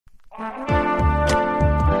You're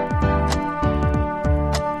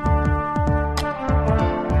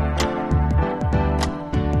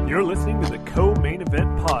listening to the Co-Main Event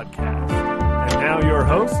Podcast. And now your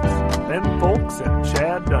hosts, Ben Folks and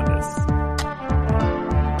Chad Dundas.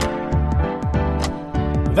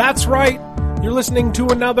 That's right. You're listening to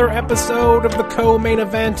another episode of the Co-Main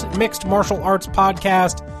Event Mixed Martial Arts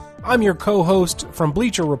Podcast. I'm your co-host from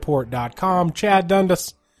BleacherReport.com, Chad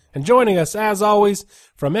Dundas. And joining us, as always,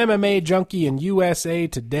 from MMA Junkie and USA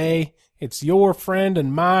Today, it's your friend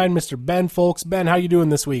and mine, Mr. Ben Folks. Ben, how you doing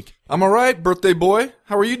this week? I'm all right, birthday boy.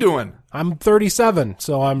 How are you doing? I'm 37,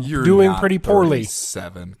 so I'm You're doing not pretty poorly.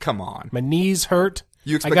 37. Come on. My knees hurt.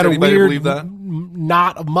 You expect I got anybody a to weird believe that?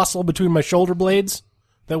 knot of muscle between my shoulder blades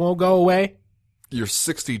that won't go away. You're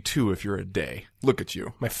 62 if you're a day. Look at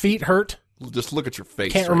you. My feet hurt. Just look at your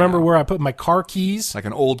face. Can't right remember now. where I put my car keys. Like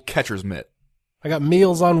an old catcher's mitt. I got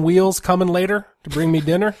Meals on Wheels coming later to bring me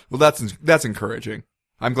dinner. Well, that's encouraging.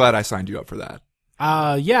 I'm glad I signed you up for that.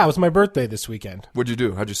 Yeah, it was my birthday this weekend. What'd you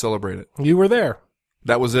do? How'd you celebrate it? You were there.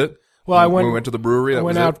 That was it? Well, When we went to the brewery? I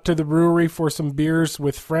went out to the brewery for some beers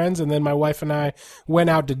with friends, and then my wife and I went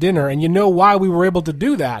out to dinner. And you know why we were able to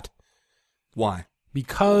do that? Why?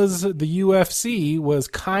 Because the UFC was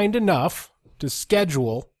kind enough to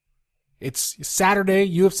schedule its Saturday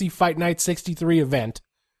UFC Fight Night 63 event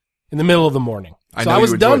in the middle of the morning. I So know I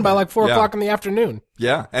was you done enjoyed by that. like 4 Yeah. o'clock in the afternoon.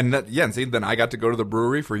 Yeah, and see, then I got to go to the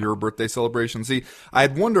brewery for your birthday celebration. See,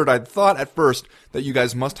 I'd thought at first that you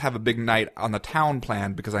guys must have a big night on the town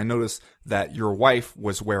plan because I noticed that your wife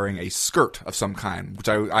was wearing a skirt of some kind, which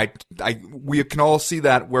we can all see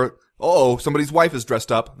that where, somebody's wife is dressed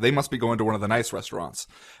up. They must be going to one of the nice restaurants.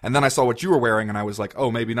 And then I saw what you were wearing and I was like, oh,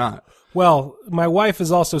 maybe not. Well, my wife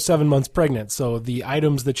is also 7 months pregnant, so the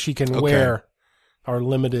items that she can wear are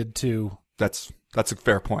limited to... That's a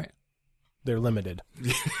fair point. They're limited.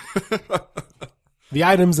 The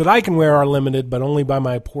items that I can wear are limited, but only by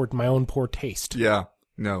my own poor taste. Yeah,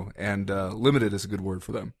 no, and limited is a good word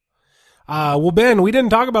for them. Well, Ben, we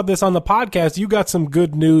didn't talk about this on the podcast. You got some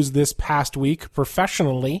good news this past week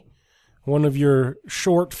professionally. One of your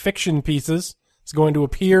short fiction pieces is going to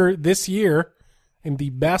appear this year in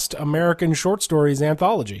the Best American Short Stories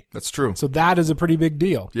anthology. That's true. So that is a pretty big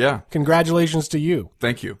deal. Yeah. Congratulations to you.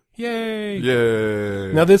 Thank you. Yay.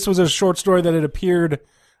 Yay. Now, this was a short story that had appeared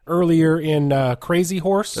earlier in Crazy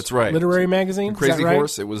Horse. That's right. Literary magazine. Crazy Is that right?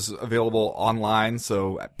 Horse. It was available online,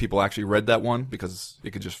 so people actually read that one because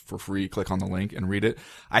you could just for free click on the link and read it.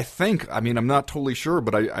 I'm not totally sure,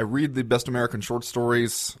 but I read the Best American Short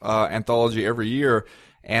Stories anthology every year,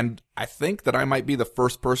 and I think that I might be the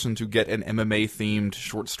first person to get an MMA-themed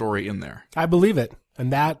short story in there. I believe it.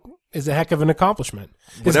 And that is a heck of an accomplishment.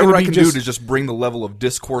 Whatever I can do to just bring the level of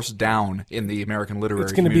discourse down in the American literary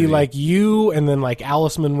It's going to be community. like you, and then like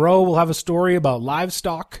Alice Munro will have a story about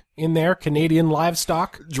livestock in there, Canadian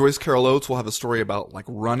livestock. Joyce Carol Oates will have a story about like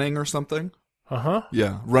running or something. Uh-huh.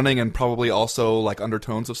 Yeah, running and probably also like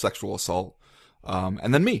undertones of sexual assault.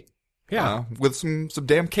 And then me. Yeah. With some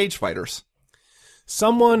damn cage fighters.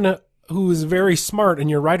 Someone who is very smart in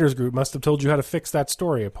your writers group must have told you how to fix that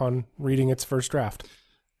story upon reading its first draft.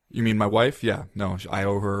 You mean my wife? Yeah. No, I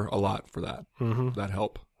owe her a lot for that. Mm-hmm. That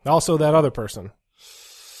help. Also, that other person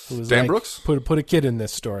who was Dan like, Brooks? Put a kid in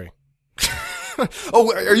this story.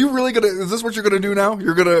 Oh, are you really is this what you're gonna do now?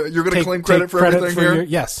 You're gonna claim credit for everything here?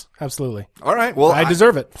 Yes, absolutely. All right. Well, I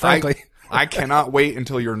deserve it, frankly. I cannot wait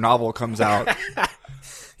until your novel comes out.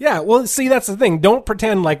 Yeah, well, see, that's the thing. Don't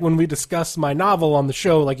pretend like when we discuss my novel on the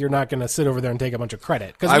show, like you're not going to sit over there and take a bunch of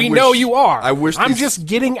credit. Because we know you are. I'm just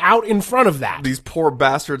getting out in front of that. These poor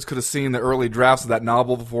bastards could have seen the early drafts of that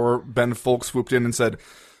novel before Ben Folks swooped in and said,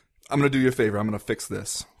 I'm going to do you a favor. I'm going to fix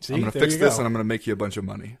this. See, I'm going to there fix you this go. and I'm going to make you a bunch of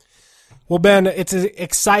money. Well, Ben, it's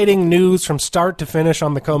exciting news from start to finish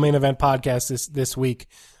on the Co-Main Event podcast this week.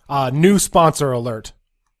 New sponsor alert,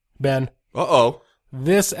 Ben. Uh-oh.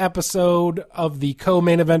 This episode of the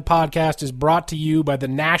Co-Main Event podcast is brought to you by the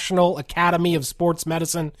National Academy of Sports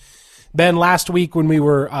Medicine. Ben, last week when we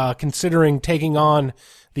were considering taking on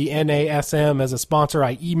the NASM as a sponsor,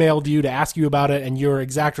 I emailed you to ask you about it, and your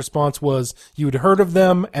exact response was you had heard of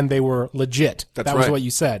them and they were legit. That's that was right. what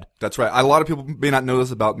you said. That's right. A lot of people may not know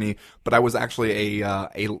this about me, but I was actually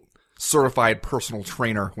a certified personal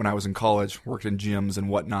trainer when I was in college, worked in gyms and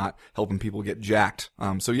whatnot, helping people get jacked.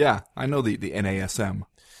 So yeah, I know the NASM.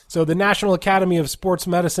 So the National Academy of Sports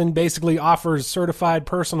Medicine basically offers certified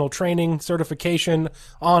personal training certification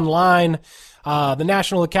online. The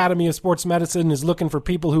National Academy of Sports Medicine is looking for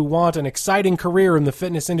people who want an exciting career in the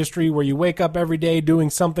fitness industry where you wake up every day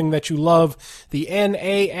doing something that you love. The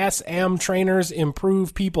NASM trainers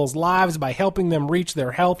improve people's lives by helping them reach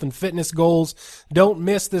their health and fitness goals. Don't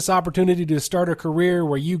miss this opportunity to start a career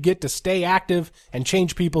where you get to stay active and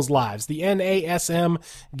change people's lives. The NASM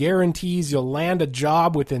guarantees you'll land a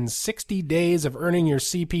job within 60 days of earning your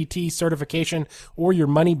CPT certification or your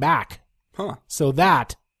money back. Huh. So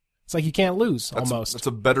it's like you can't lose, almost. That's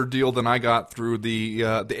a better deal than I got through the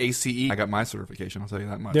ACE. I got my certification, I'll tell you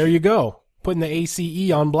that much. There you go. Putting the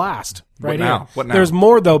ACE on blast right here. What now? There's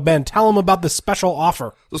more, though, Ben. Tell them about the special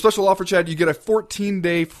offer. The special offer, Chad, you get a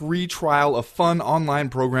 14-day free trial of fun online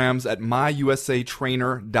programs at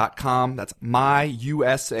myusatrainer.com. That's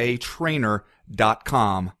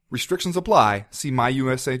myusatrainer.com. Restrictions apply. See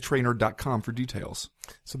myusatrainer.com for details.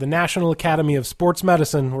 So the National Academy of Sports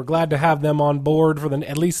Medicine, we're glad to have them on board for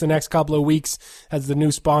at least the next couple of weeks as the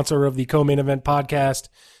new sponsor of the Co-Main Event podcast.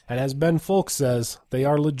 And as Ben Folks says, they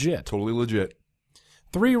are legit. Totally legit.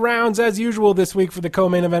 3 rounds as usual this week for the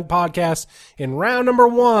Co-Main Event podcast. In round number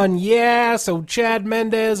 1, so Chad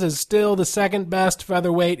Mendes is still the second best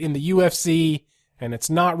featherweight in the UFC, and it's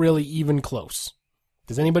not really even close.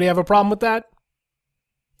 Does anybody have a problem with that?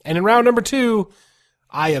 And in round number 2,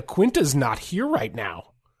 Iaquinta's not here right now.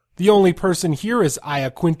 The only person here is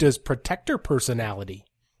Iaquinta's protector personality.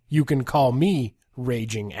 You can call me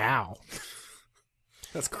Raging Al.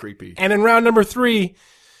 That's creepy. And in round number 3,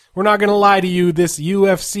 we're not going to lie to you, this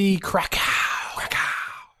UFC Krakow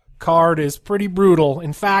card is pretty brutal.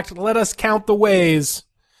 In fact, let us count the ways.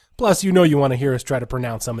 Plus, you want to hear us try to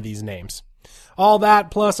pronounce some of these names. All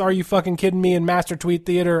that, plus Are You Fucking Kidding Me in Master Tweet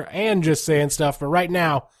Theater, and Just Saying Stuff. But right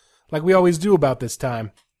now, like we always do about this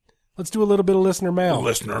time, let's do a little bit of listener mail.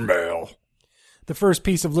 Listener mail. The first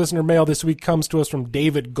piece of listener mail this week comes to us from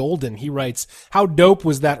David Golden. He writes, how dope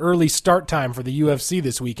was that early start time for the UFC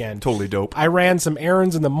this weekend? Totally dope. I ran some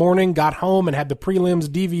errands in the morning, got home, and had the prelims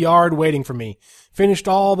DVR'd waiting for me. Finished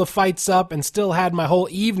all the fights up and still had my whole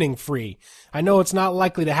evening free. I know it's not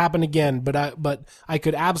likely to happen again, but I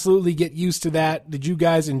could absolutely get used to that. Did you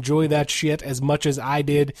guys enjoy that shit as much as I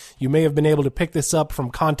did? You may have been able to pick this up from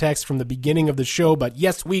context from the beginning of the show, but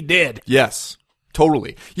yes, we did. Yes.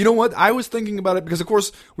 Totally. You know what? I was thinking about it because, of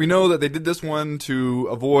course, we know that they did this one to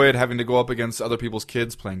avoid having to go up against other people's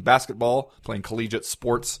kids playing basketball, playing collegiate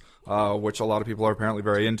sports, which a lot of people are apparently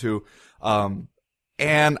very into.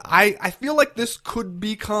 And I feel like this could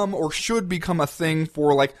become or should become a thing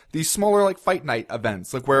for like these smaller like fight night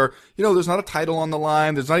events, like where, there's not a title on the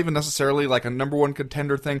line. There's not even necessarily like a number one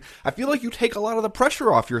contender thing. I feel like you take a lot of the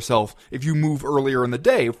pressure off yourself if you move earlier in the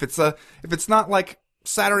day. If it's not like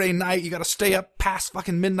Saturday night, you gotta stay up past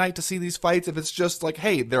fucking midnight to see these fights. If it's just like,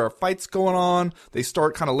 hey, there are fights going on, they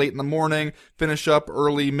start kind of late in the morning, finish up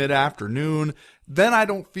early mid-afternoon, then I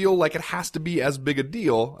don't feel like it has to be as big a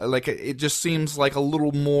deal. Like, it just seems like a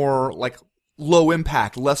little more, like, low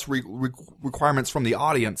impact, less requirements from the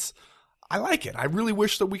audience. I like it. I really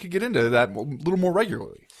wish that we could get into that a little more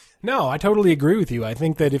regularly. No, I totally agree with you. I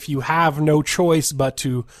think that if you have no choice but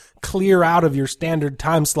to clear out of your standard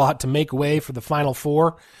time slot to make way for the Final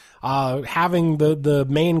Four, having the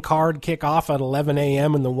main card kick off at 11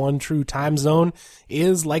 a.m. in the one true time zone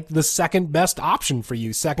is like the second best option for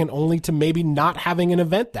you, second only to maybe not having an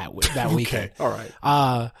event that weekend. Okay, all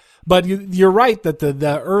right. But you're right that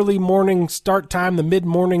the early morning start time, the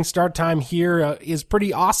mid-morning start time here is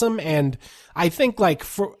pretty awesome. And I think like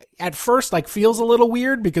at first like feels a little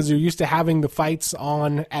weird because you're used to having the fights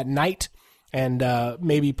on at night. And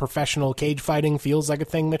maybe professional cage fighting feels like a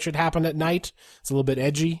thing that should happen at night. It's a little bit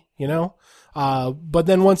edgy, But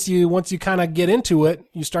then once you kind of get into it,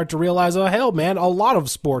 you start to realize, oh hell, man, a lot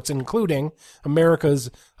of sports, including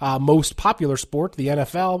America's most popular sport, the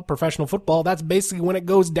NFL, professional football, that's basically when it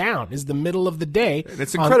goes down, is the middle of the day. And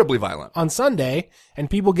it's incredibly violent on Sunday, and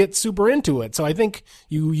people get super into it. So I think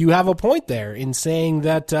you have a point there in saying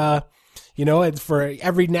that. For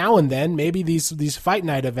every now and then, maybe these fight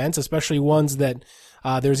night events, especially ones that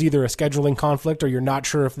there's either a scheduling conflict or you're not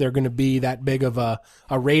sure if they're going to be that big of a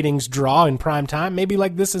ratings draw in prime time. Maybe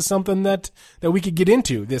like this is something that we could get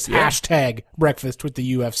into, this hashtag breakfast with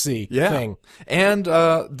the UFC thing. And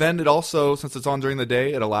then it also, since it's on during the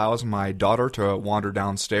day, it allows my daughter to wander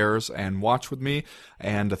downstairs and watch with me.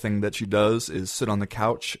 And the thing that she does is sit on the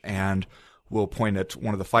couch and we'll point at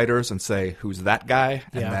one of the fighters and say, who's that guy?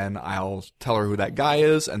 And then I'll tell her who that guy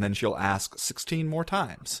is, and then she'll ask 16 more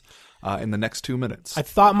times. in the next 2 minutes. I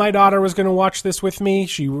thought my daughter was going to watch this with me.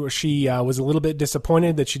 She was a little bit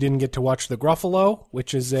disappointed that she didn't get to watch The Gruffalo,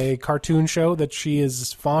 which is a cartoon show that she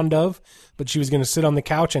is fond of. But she was going to sit on the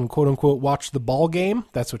couch and quote unquote watch the ball game.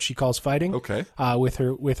 That's what she calls fighting. Okay. With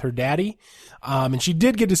her daddy. And she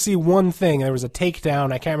did get to see one thing. There was a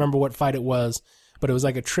takedown. I can't remember what fight it was, but it was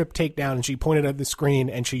like a trip takedown. And she pointed at the screen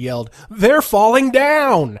and she yelled, "They're falling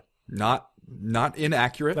down!" Not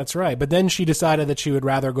inaccurate. That's right. But then she decided that she would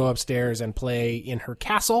rather go upstairs and play in her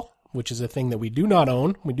castle, which is a thing that we do not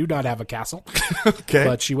own. We do not have a castle. Okay.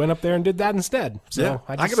 But she went up there and did that instead. So Yeah.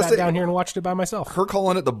 I just sat down here and watched it by myself. Her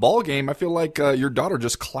calling it the ball game, I feel like your daughter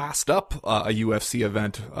just classed up a UFC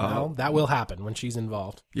event. Well, that will happen when she's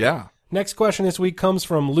involved. Yeah. Next question this week comes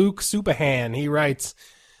from Luke Supahan. He writes,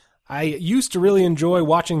 I used to really enjoy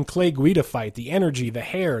watching Clay Guida fight. The energy, the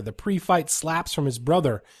hair, the pre-fight slaps from his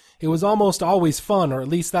brother. It was almost always fun, or at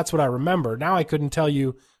least that's what I remember. Now I couldn't tell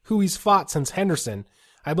you who he's fought since Henderson.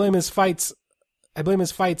 I blame his fights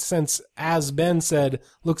since, as Ben said,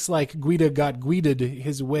 looks like Guida got Guida'd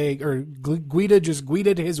his way, or Guida just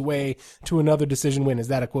Guida'd his way to another decision win. Is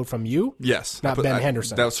that a quote from you? Yes. Not Ben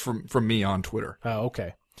Henderson. That was from me on Twitter. Oh,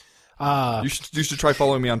 okay. You should try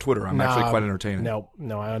following me on Twitter. I'm actually quite entertaining.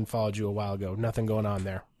 No, I unfollowed you a while ago. Nothing going on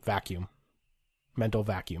there. Vacuum. Mental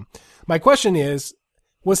vacuum. My question is,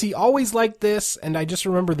 was he always like this, and I just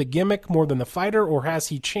remember the gimmick more than the fighter, or has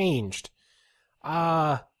he changed?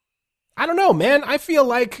 I don't know, man. I feel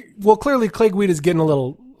like, well, clearly Clay Guida's getting a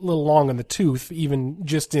little long in the tooth, even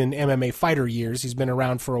just in MMA fighter years. He's been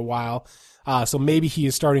around for a while, so maybe he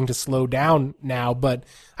is starting to slow down now. But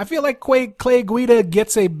I feel like Clay Guida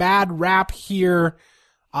gets a bad rap here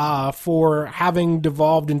for having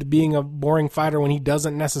devolved into being a boring fighter when he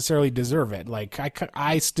doesn't necessarily deserve it. Like,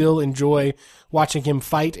 I still enjoy watching him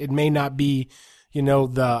fight. It may not be,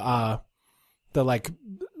 the like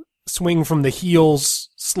swing from the heels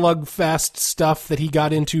slugfest stuff that he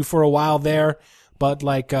got into for a while there. But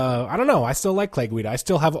like, I don't know. I still like Clay Guida. I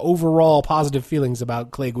still have overall positive feelings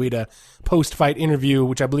about Clay Guida post-fight interview,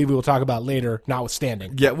 which I believe we will talk about later,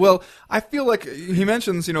 notwithstanding. Yeah, well, I feel like he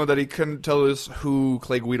mentions, that he couldn't tell us who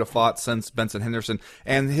Clay Guida fought since Benson Henderson,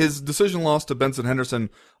 and his decision loss to Benson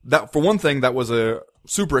Henderson, that, for one thing, that was a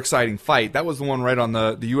super exciting fight. That was the one right on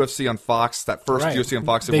the UFC on Fox, that first Right. UFC on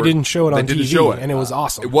Fox. They didn't show it on TV, and it was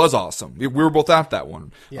awesome. It was awesome. We were both at that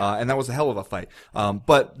one, Yeah. and that was a hell of a fight.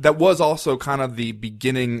 But that was also kind of the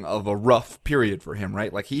beginning of a rough period for him,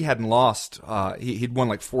 right? Like, he hadn't lost, he'd won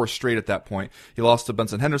like 4 straight at that point. He lost to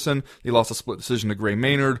Benson Henderson, he lost a split decision to Gray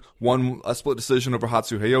Maynard, won a split decision over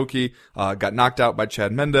Hatsu Hayoki, got knocked out by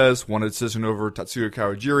Chad Mendez, won a decision over Tatsuya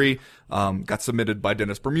Kawajiri, got submitted by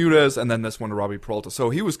Dennis Bermudez, and then this one to Robbie Peralta. So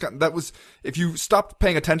if you stopped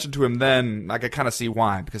paying attention to him then, I could kind of see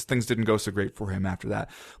why, because things didn't go so great for him after that.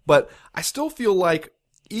 But I still feel like,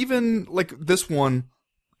 even like this one,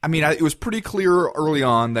 I mean, it was pretty clear early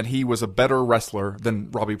on that he was a better wrestler than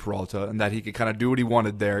Robbie Peralta, and that he could kind of do what he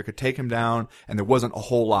wanted there. It could take him down, and there wasn't a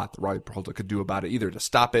whole lot that Robbie Peralta could do about it, either to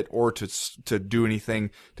stop it or to do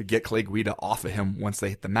anything to get Clay Guida off of him once they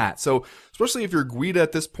hit the mat. So, especially if you're Guida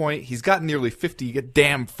at this point, he's got nearly 50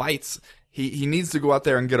 damn fights. He needs to go out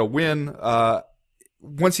there and get a win.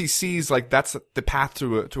 Once he sees like that's the path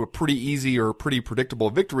to a pretty easy or pretty predictable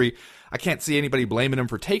victory, I can't see anybody blaming him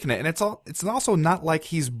for taking it. And it's also not like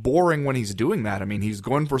he's boring when he's doing that. I mean, he's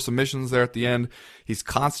going for submissions there at the end. He's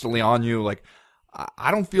constantly on you. Like,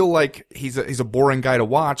 I don't feel like he's a boring guy to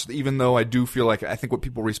watch, even though I do feel like, I think what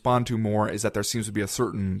people respond to more is that there seems to be a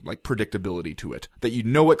certain like predictability to it, that you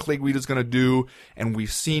know what Clay Guida's going to do, and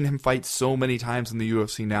we've seen him fight so many times in the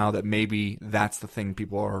UFC now that maybe that's the thing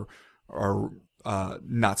people are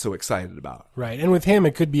not so excited about. Right. And with him,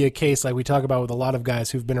 it could be a case like we talk about with a lot of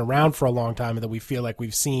guys who've been around for a long time, and that we feel like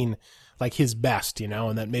we've seen like his best,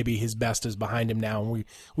 and that maybe his best is behind him now, and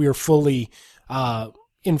we are fully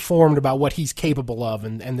informed about what he's capable of,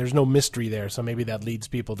 and there's no mystery there. So maybe that leads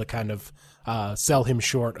people to kind of sell him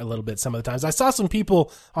short a little bit some of the times. I saw some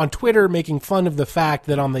people on Twitter making fun of the fact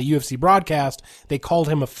that on the UFC broadcast, they called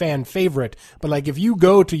him a fan favorite. But like, if you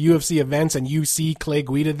go to UFC events and you see Clay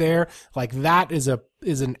Guida there, like, that is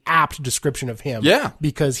an apt description of him. Yeah.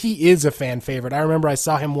 Because he is a fan favorite. I remember I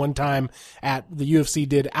saw him one time at the UFC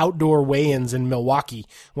did outdoor weigh-ins in Milwaukee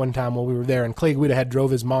one time while we were there, and Clay Guida had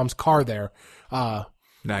drove his mom's car there.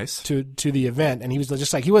 Nice. To the event, and he was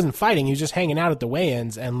just like, he wasn't fighting, he was just hanging out at the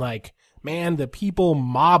weigh-ins, and like, man, the people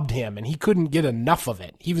mobbed him and he couldn't get enough of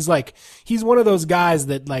it. He was like, he's one of those guys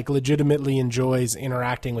that like legitimately enjoys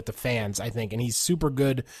interacting with the fans, I think, and he's super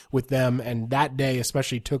good with them. And that day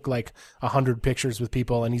especially took like 100 pictures with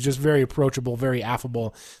people, and he's just very approachable, very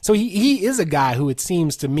affable. So he is a guy who, it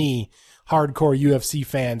seems to me, hardcore UFC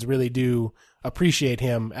fans really do appreciate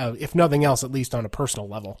him, if nothing else, at least on a personal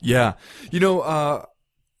level. Yeah.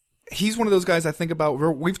 He's one of those guys I think about.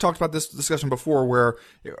 We've talked about this discussion before, where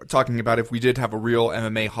talking about if we did have a real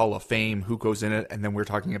MMA Hall of Fame, who goes in it, and then we're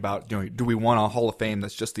talking about, do we want a Hall of Fame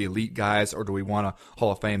that's just the elite guys, or do we want a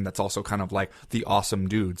Hall of Fame that's also kind of like the awesome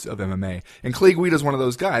dudes of MMA? And Clay Guida is one of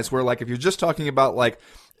those guys where, like, if you're just talking about like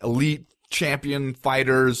elite champion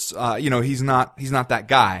fighters, he's not that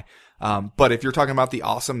guy. But if you're talking about the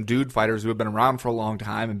awesome dude fighters who have been around for a long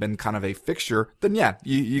time and been kind of a fixture, then yeah,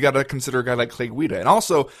 you got to consider a guy like Clay Guida. And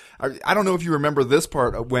also, I don't know if you remember this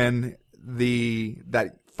part of when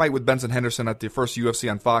that fight with Benson Henderson at the first UFC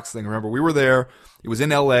on Fox thing. Remember, we were there. It was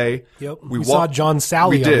in L.A. Yep. We saw John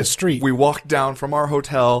Sally on the street. We walked down from our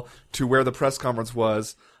hotel to where the press conference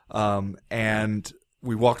was, and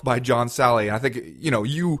we walked by John Sally, and I think,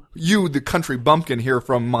 you, the country bumpkin here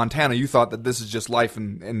from Montana, you thought that this is just life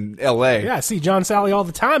in L.A. Yeah, I see John Sally all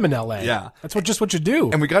the time in L.A. Yeah. That's what you do.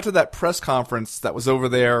 And we got to that press conference that was over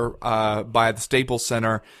there by the Staples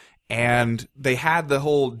Center, and they had the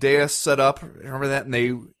whole dais set up. Remember that?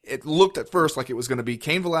 And it looked at first like it was going to be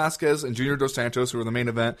Cain Velasquez and Junior Dos Santos, who were the main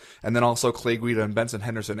event, and then also Clay Guida and Benson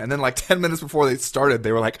Henderson. And then like 10 minutes before they started,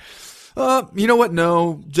 they were like, you know what?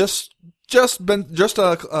 No, just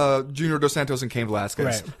Junior Dos Santos and Cain Velasquez.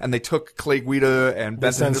 Right. And they took Clay Guida and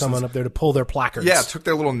Benson Henderson. Someone up there to pull their placards. Yeah, took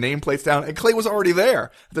their little nameplates down, and Clay was already there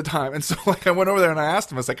at the time. And so like I went over there and I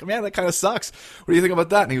asked him, I was like, man, that kind of sucks. What do you think about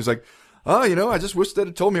that? And he was like, oh, I just wish they'd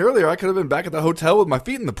have told me earlier. I could have been back at the hotel with my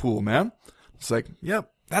feet in the pool, man. It's like, yeah,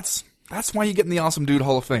 that's why you get in the Awesome Dude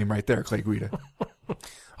Hall of Fame right there, Clay Guida.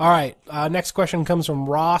 All right. Next question comes from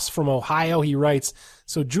Ross from Ohio. He writes,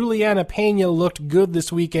 so Juliana Pena looked good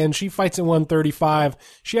this weekend. She fights at 135.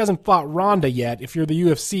 She hasn't fought Ronda yet. If you're the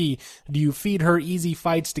UFC, do you feed her easy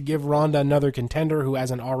fights to give Ronda another contender who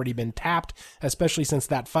hasn't already been tapped, especially since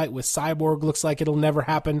that fight with Cyborg looks like it'll never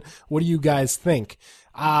happen? What do you guys think?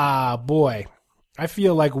 Boy, I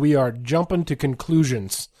feel like we are jumping to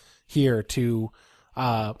conclusions here to...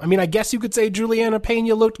 I guess you could say Juliana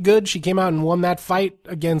Pena looked good. She came out and won that fight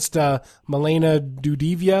against Milena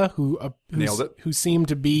Dudivia, who nailed it. Who seemed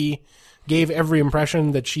to gave every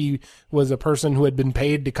impression that she was a person who had been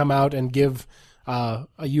paid to come out and give a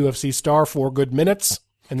UFC star 4 good minutes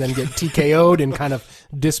and then get TKO'd in kind of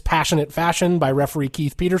dispassionate fashion by referee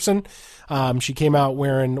Keith Peterson. She came out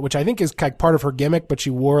wearing, which I think is like part of her gimmick, but she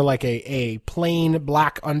wore like a plain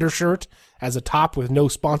black undershirt as a top with no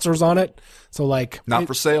sponsors on it. So like not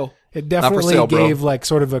for sale. It definitely sale, gave like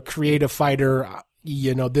sort of a creative fighter,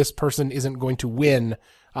 this person isn't going to win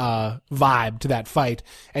vibe to that fight.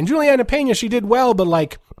 And Juliana Pena, she did well, but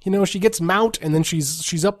like, she gets mount and then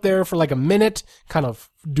she's up there for like a minute, kind of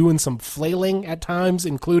doing some flailing at times,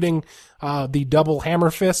 including the double hammer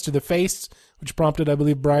fist to the face, which prompted, I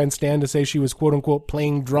believe, Brian Stan to say she was quote unquote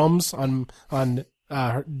playing drums on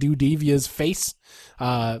Dudivia's face.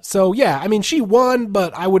 So yeah, she won,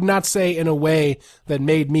 but I would not say in a way that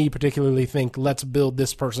made me particularly think, let's build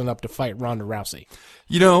this person up to fight Ronda Rousey.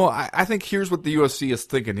 I think here's what the UFC is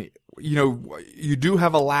thinking. You do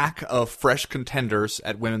have a lack of fresh contenders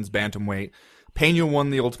at women's bantamweight. Pena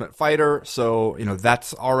won the Ultimate Fighter, so,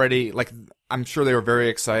 that's already, like, I'm sure they were very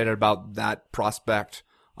excited about that prospect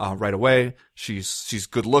right away. She's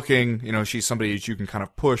good looking, she's somebody that you can kind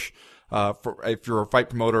of push if you're a fight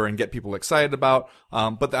promoter and get people excited about.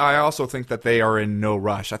 But I also think that they are in no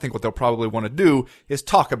rush. I think what they'll probably want to do is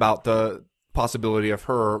talk about the possibility of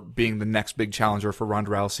her being the next big challenger for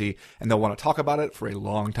Ronda Rousey, and they'll want to talk about it for a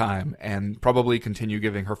long time and probably continue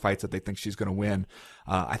giving her fights that they think she's going to win.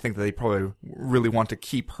 I think that they probably really want to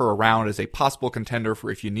keep her around as a possible contender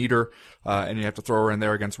for if you need her, and you have to throw her in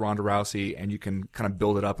there against Ronda Rousey, and you can kind of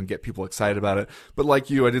build it up and get people excited about it. But like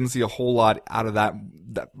you, I didn't see a whole lot out of that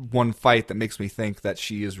one fight that makes me think that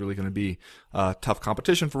she is really going to be tough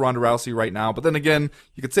competition for Ronda Rousey right now. But then again,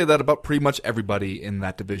 you could say that about pretty much everybody in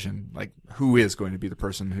that division. Like, who is going to be the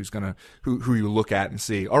person who you look at and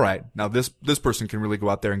see, all right, now this person can really go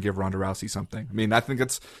out there and give Ronda Rousey something. I think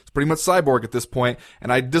it's pretty much Cyborg at this point.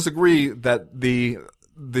 And I disagree that the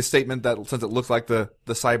statement that since it looks like the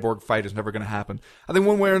Cyborg fight is never going to happen. I think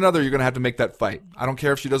one way or another, you're going to have to make that fight. I don't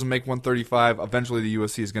care if she doesn't make 135. Eventually the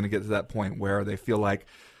UFC is going to get to that point where they feel like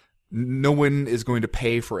no one is going to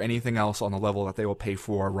pay for anything else on the level that they will pay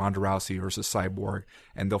for Ronda Rousey versus Cyborg,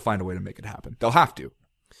 and they'll find a way to make it happen. They'll have to.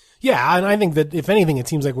 Yeah, and I think that if anything, it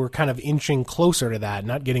seems like we're kind of inching closer to that,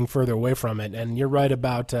 not getting further away from it. And you're right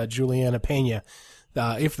about Juliana Pena.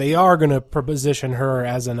 If they are going to position her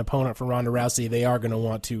as an opponent for Ronda Rousey, they are going to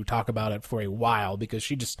want to talk about it for a while because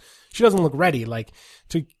she doesn't look ready. Like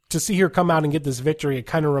to see her come out and get this victory, it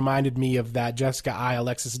kind of reminded me of that Jessica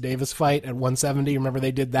Alexis Davis fight at 170. Remember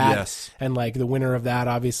they did that? Yes. And like the winner of that,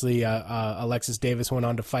 obviously, Alexis Davis went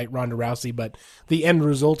on to fight Ronda Rousey, but the end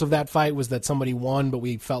result of that fight was that somebody won, but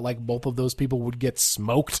we felt like both of those people would get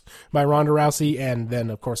smoked by Ronda Rousey, and then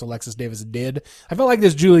of course Alexis Davis did. I felt like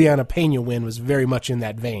this Juliana Pena win was very much in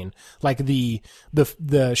that vein. Like the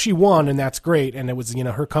she won, and that's great, and it was,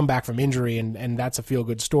 her comeback from injury, and that's a feel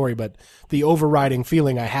good story, but the overriding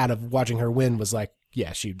feeling I had of watching her win was like,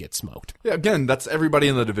 yeah, she'd get smoked. Yeah, again, that's everybody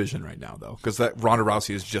in the division right now, though, because that Ronda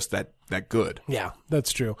Rousey is just that good. Yeah,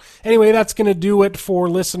 that's true. Anyway, that's going to do it for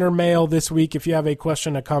listener mail this week. If you have a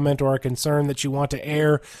question, a comment, or a concern that you want to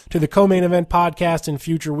air to the Co-Main Event podcast in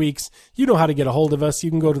future weeks, you know how to get a hold of us. You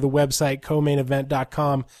can go to the website,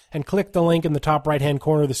 comainevent.com, and click the link in the top right-hand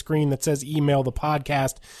corner of the screen that says email the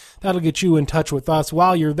podcast. That'll get you in touch with us.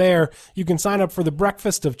 While you're there, you can sign up for the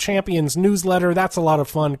Breakfast of Champions newsletter. That's a lot of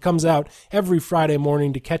fun. It comes out every Friday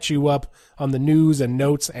morning to catch you up on the news and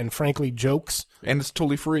notes and, frankly, jokes. And it's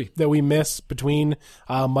totally free. That we miss between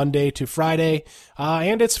Monday to Friday.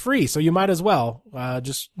 And it's free, so you might as well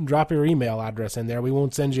just drop your email address in there. We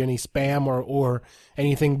won't send you any spam or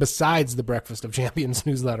anything besides the Breakfast of Champions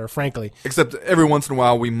newsletter, frankly. Except every once in a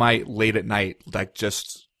while, we might, late at night,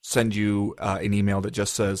 just send you an email that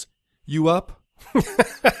just says, "You up?"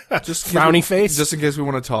 Just frowny face? Just in case we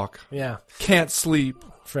want to talk. Yeah. Can't sleep.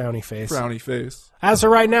 Frowny face. Frowny face. As for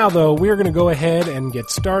right now, though, we're going to go ahead and get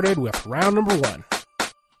started with round number 1.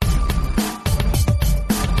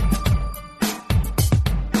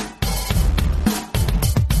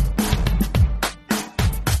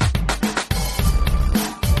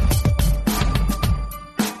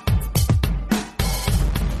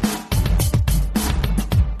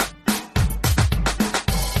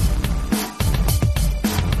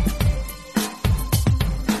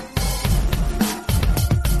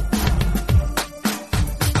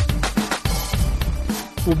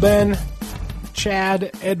 Well, Ben,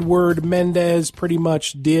 Chad Edward Mendez pretty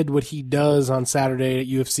much did what he does on Saturday at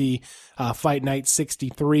UFC Fight Night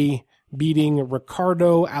 63, beating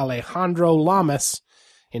Ricardo Alejandro Lamas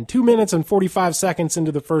in 2 minutes and 45 seconds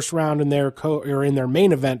into the first round in their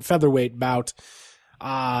main event featherweight bout.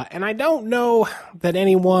 And I don't know that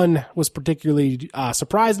anyone was particularly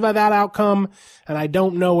surprised by that outcome, and I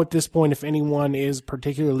don't know at this point if anyone is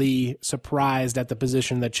particularly surprised at the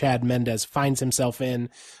position that Chad Mendez finds himself in.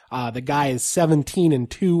 The guy is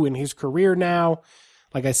 17-2 in his career now.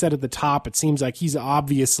 Like I said at the top, it seems like he's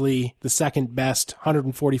obviously the second best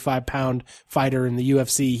 145-pound fighter in the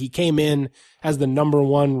UFC. He came in as the number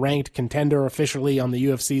 1 ranked contender officially on the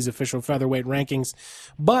UFC's official featherweight rankings.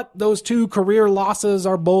 But those 2 career losses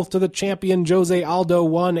are both to the champion Jose Aldo,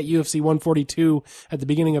 one at UFC 142 at the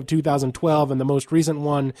beginning of 2012, and the most recent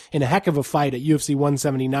one in a heck of a fight at UFC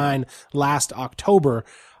 179 last October.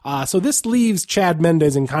 So this leaves Chad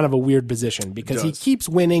Mendez in kind of a weird position because he keeps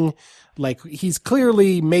winning. Like, he's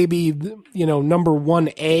clearly maybe, number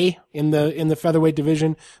 1A in the featherweight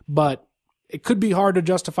division, but it could be hard to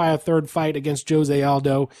justify a third fight against Jose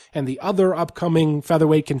Aldo, and the other upcoming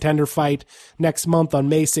featherweight contender fight next month on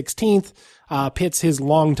May 16th pits his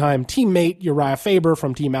longtime teammate Uriah Faber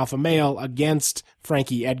from Team Alpha Male against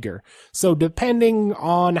Frankie Edgar. So depending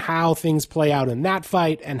on how things play out in that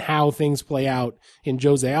fight and how things play out in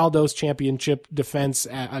Jose Aldo's championship defense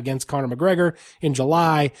against Conor McGregor in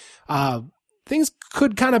July, things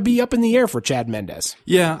could kind of be up in the air for Chad Mendez.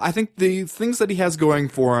 Yeah, I think the things that he has going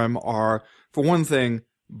for him are, for one thing,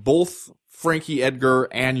 both Frankie Edgar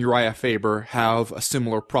and Uriah Faber have a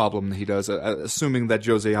similar problem that he does, assuming that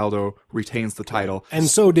Jose Aldo retains the title. And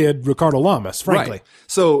so did Ricardo Lamas, frankly. Right.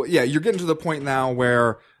 So, yeah, you're getting to the point now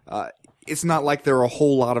where it's not like there are a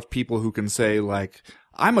whole lot of people who can say, like,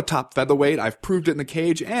 I'm a top featherweight, I've proved it in the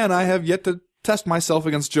cage, and I have yet to test myself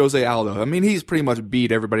against Jose Aldo. I mean, he's pretty much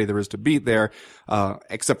beat everybody there is to beat there,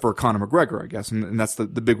 except for Conor McGregor, I guess, and that's the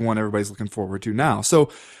big one everybody's looking forward to now. So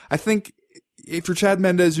I think if you're Chad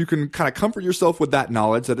Mendez, you can kind of comfort yourself with that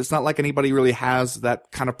knowledge that it's not like anybody really has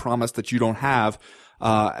that kind of promise that you don't have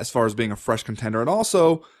as far as being a fresh contender. And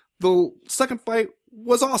also, the second fight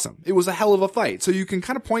was awesome. It was a hell of a fight. So you can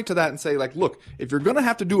kind of point to that and say, like, look, if you're going to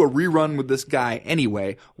have to do a rerun with this guy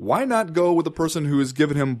anyway, why not go with the person who has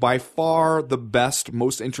given him by far the best,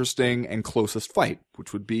 most interesting, and closest fight,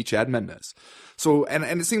 which would be Chad Mendes. So, and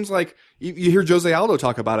it seems like you hear Jose Aldo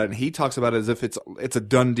talk about it, and he talks about it as if it's a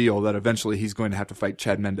done deal that eventually he's going to have to fight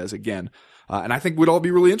Chad Mendes again. And I think we'd all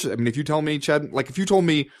be really interested. I mean, if you tell me if you told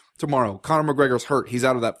me tomorrow, Conor McGregor's hurt, he's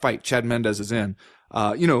out of that fight, Chad Mendes is in,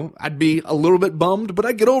 I'd be a little bit bummed, but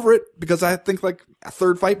I'd get over it because I think like a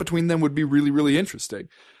third fight between them would be really, really interesting.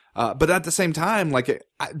 But at the same time,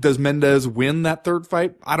 does Mendes win that third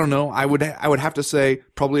fight? I don't know. I would have to say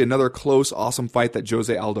probably another close, awesome fight that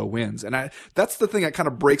Jose Aldo wins. And that's the thing that kind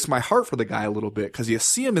of breaks my heart for the guy a little bit, because you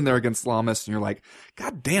see him in there against Lamas and you're like,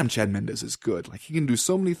 God damn, Chad Mendes is good. Like, he can do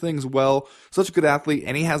so many things well, such a good athlete,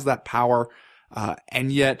 and he has that power.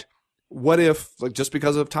 And yet, what if, like, just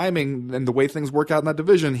because of timing and the way things work out in that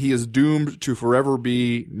division, he is doomed to forever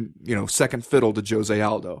be, second fiddle to Jose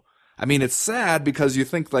Aldo? I mean, it's sad because you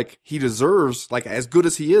think, like, he deserves, like, as good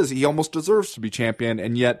as he is, he almost deserves to be champion,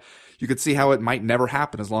 and yet you could see how it might never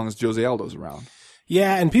happen as long as Jose Aldo's around.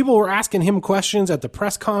 Yeah, and people were asking him questions at the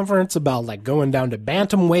press conference about, like, going down to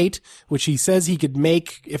bantamweight, which he says he could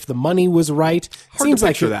make if the money was right. Hard to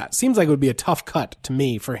picture that. Seems like it would be a tough cut to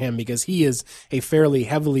me for him, because he is a fairly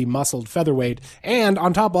heavily muscled featherweight. And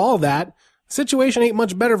on top of all that, situation ain't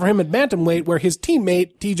much better for him at bantamweight, where his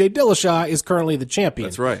teammate TJ Dillashaw is currently the champion.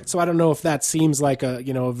 That's right. So I don't know if that seems like a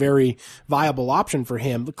very viable option for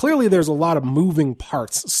him. But clearly there's a lot of moving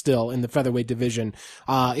parts still in the featherweight division.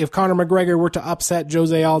 If Conor McGregor were to upset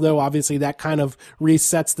Jose Aldo, obviously that kind of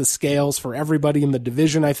resets the scales for everybody in the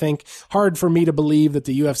division, I think. Hard for me to believe that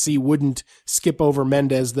the UFC wouldn't skip over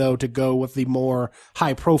Mendes, though, to go with the more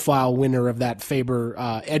high profile winner of that Faber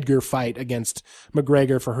Edgar fight against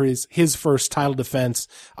McGregor for his first title defense.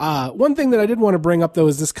 One thing that I did want to bring up, though,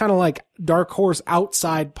 is this kind of like dark horse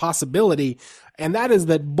outside possibility, and that is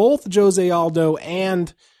that both Jose Aldo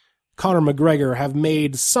and Conor McGregor have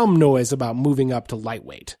made some noise about moving up to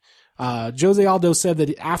lightweight. Jose Aldo said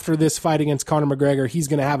that after this fight against Conor McGregor, he's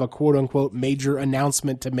going to have a quote-unquote major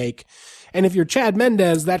announcement to make. And if you're Chad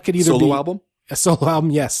Mendes, that could either be album? A solo album,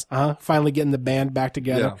 yes. Finally getting the band back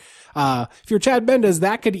together. Yeah. If you're Chad Mendes,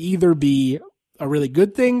 that could either be a really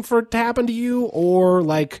good thing for it to happen to you, or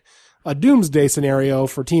like a doomsday scenario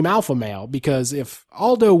for Team Alpha Male, because if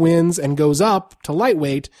Aldo wins and goes up to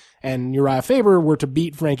lightweight and Uriah Faber were to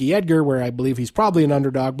beat Frankie Edgar, where I believe he's probably an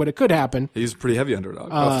underdog, but it could happen. He's a pretty heavy underdog,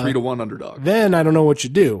 a 3-1 underdog. Then I don't know what you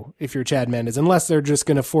do if you're Chad Mendes, unless they're just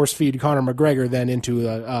going to force feed Conor McGregor then into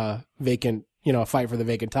a vacant, a fight for the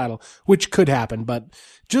vacant title, which could happen. But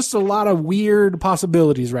just a lot of weird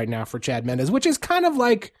possibilities right now for Chad Mendes, which is kind of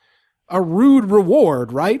like a rude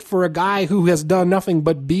reward, right? For a guy who has done nothing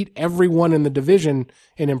but beat everyone in the division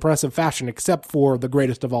in impressive fashion, except for the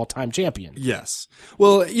greatest of all time champion. Yes.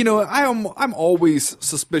 Well, I'm always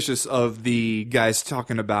suspicious of the guys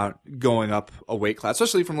talking about going up a weight class,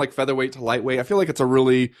 especially from like featherweight to lightweight. I feel like it's a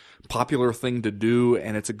really popular thing to do,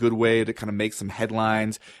 and it's a good way to kind of make some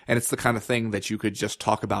headlines, and it's the kind of thing that you could just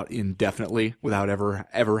talk about indefinitely without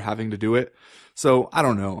ever having to do it. So I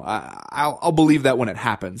don't know. I'll believe that when it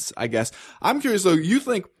happens, I guess. I'm curious though. You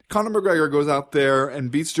think Conor McGregor goes out there and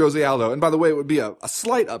beats Jose Aldo? And by the way, it would be a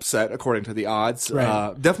slight upset according to the odds.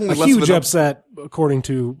 Right. Definitely a less huge of an upset according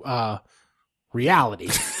to reality.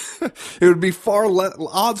 It would be far less,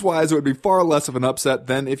 odds-wise, it would be far less of an upset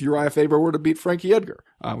than if Uriah Faber were to beat Frankie Edgar,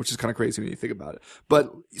 which is kind of crazy when you think about it.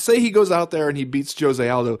 But say he goes out there and he beats Jose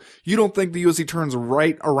Aldo, you don't think the UFC turns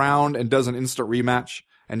right around and does an instant rematch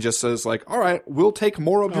and just says like, all right, we'll take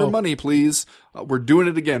more of your money, please. We're doing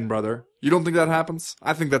it again, brother. You don't think that happens?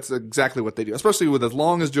 I think that's exactly what they do, especially with as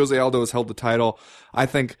long as Jose Aldo has held the title. I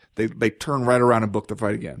think they turn right around and book the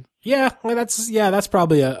fight again. Yeah, that's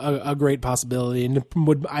probably a great possibility, and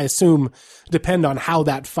would, I assume, depend on how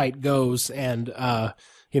that fight goes, and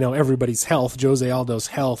everybody's health. Jose Aldo's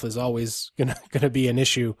health is always gonna be an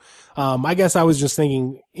issue. I guess I was just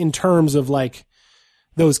thinking in terms of like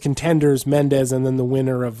those contenders, Mendes, and then the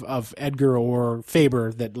winner of Edgar or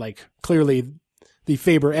Faber, that like clearly the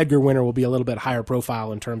Faber Edgar winner will be a little bit higher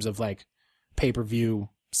profile in terms of like pay-per-view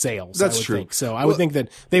sales. That's I would true. Think. So I would think that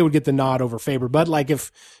they would get the nod over Faber. But like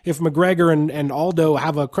if McGregor and Aldo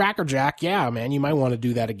have a crackerjack, yeah, man, you might want to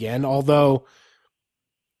do that again. Although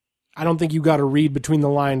I don't think you got to read between the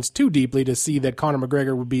lines too deeply to see that Conor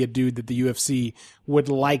McGregor would be a dude that the UFC would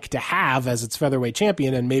like to have as its featherweight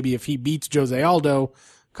champion. And maybe if he beats Jose Aldo,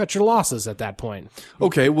 cut your losses at that point.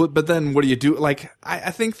 Okay, well, but then what do you do? Like,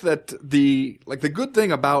 I think that the good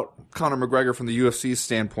thing about Conor McGregor from the UFC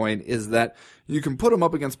standpoint is that you can put him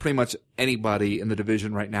up against pretty much anybody in the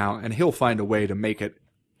division right now, and he'll find a way to make it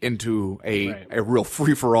into a real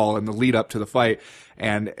free-for-all in the lead up to the fight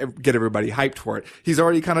and get everybody hyped for it. He's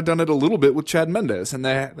already kind of done it a little bit with Chad Mendes, and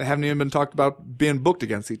they haven't even been talked about being booked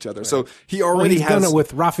against each other. Right. So he already he's done it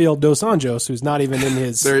with Rafael Dos Anjos, who's not even in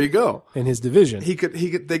his there you go in his division.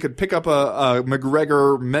 They could pick up a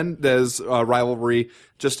McGregor Mendes rivalry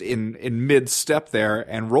just in mid step there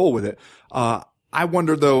and roll with it. I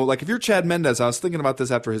wonder though, like if you're Chad Mendes, I was thinking about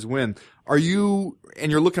this after his win.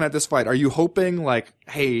 You're looking at this fight, are you hoping like,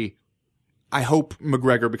 hey, I hope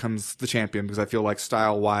McGregor becomes the champion because I feel like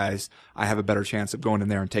style-wise, I have a better chance of going in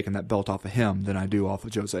there and taking that belt off of him than I do off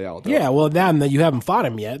of Jose Aldo. Yeah, well, that you haven't fought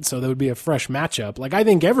him yet, so that would be a fresh matchup. Like, I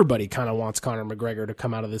think everybody kind of wants Conor McGregor to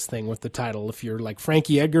come out of this thing with the title. If you're like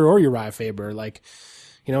Frankie Edgar or Uriah Faber, like,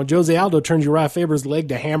 you know, Jose Aldo turned Uriah Faber's leg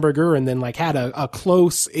to hamburger and then like had a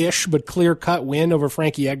close-ish but clear-cut win over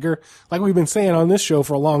Frankie Edgar. Like we've been saying on this show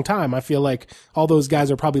for a long time, I feel like all those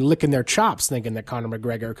guys are probably licking their chops thinking that Conor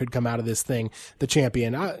McGregor could come out of this thing the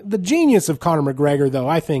champion. The genius of Conor McGregor, though,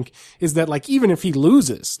 I think, is that like even if he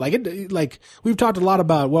loses, like we've talked a lot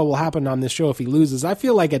about what will happen on this show if he loses. I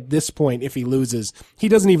feel like at this point, if he loses, he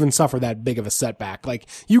doesn't even suffer that big of a setback. Like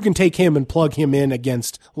you can take him and plug him in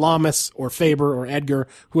against Lamas or Faber or Edgar,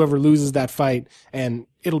 whoever loses that fight, and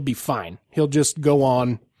it'll be fine. He'll just go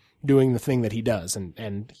on doing the thing that he does,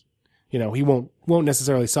 and you know, he won't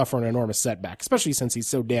necessarily suffer an enormous setback, especially since he's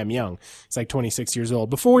so damn young. He's like 26 years old.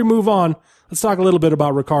 Before we move on, let's talk a little bit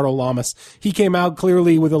about Ricardo Lamas. He came out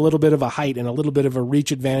clearly with a little bit of a height and a little bit of a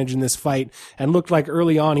reach advantage in this fight, and looked like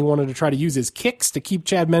early on he wanted to try to use his kicks to keep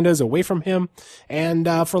Chad Mendes away from him. And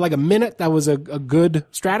for like a minute, that was a good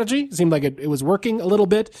strategy. It seemed like it was working a little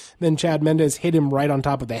bit. Then Chad Mendes hit him right on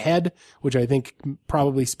top of the head, which I think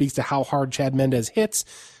probably speaks to how hard Chad Mendes hits.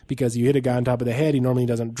 Because you hit a guy on top of the head, he normally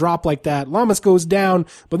doesn't drop like that. Lamas goes down,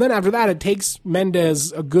 but then after that, it takes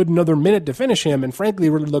Mendes a good another minute to finish him. And frankly,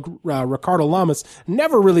 Ricardo Lamas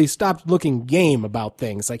never really stopped looking game about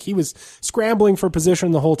things. Like he was scrambling for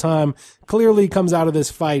position the whole time. Clearly comes out of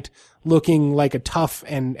this fight looking like a tough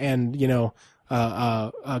and you know,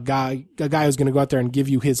 a guy who's going to go out there and give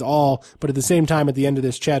you his all. But at the same time, at the end of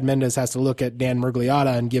this, Chad Mendes has to look at Dan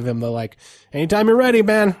Miragliotta and give him the like, anytime you're ready,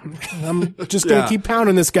 man, I'm just going to keep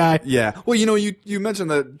pounding this guy. Yeah. Well, you know, you mentioned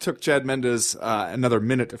that it took Chad Mendes another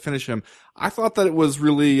minute to finish him. I thought that it was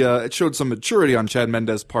really, it showed some maturity on Chad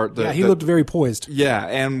Mendes' part. He looked very poised. Yeah,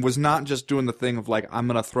 and was not just doing the thing of like, I'm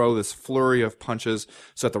going to throw this flurry of punches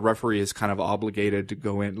so that the referee is kind of obligated to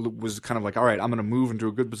go in. Was kind of like, all right, I'm going to move into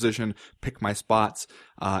a good position, pick my spots,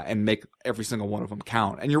 and make every single one of them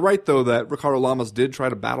count. And you're right, though, that Ricardo Lamas did try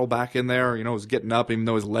to battle back in there. You know, was getting up, even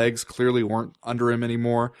though his legs clearly weren't under him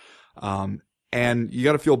anymore. And you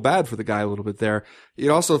got to feel bad for the guy a little bit there. It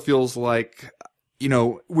also feels like, you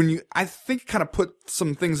know, I think kind of put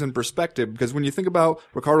some things in perspective, because when you think about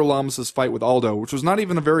Ricardo Lamas' fight with Aldo, which was not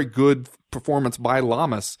even a very good performance by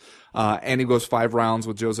Lamas, and he goes 5 rounds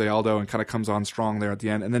with Jose Aldo and kind of comes on strong there at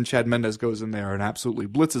the end. And then Chad Mendes goes in there and absolutely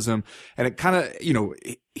blitzes him. And it kind of, you know,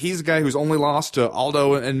 he's a guy who's only lost to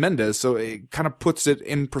Aldo and Mendes. So it kind of puts it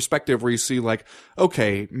in perspective where you see like,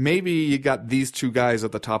 okay, maybe you got these two guys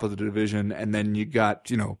at the top of the division, and then you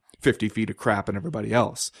got, you know, 50 feet of crap and everybody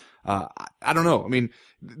else. I don't know. I mean,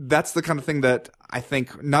 that's the kind of thing that I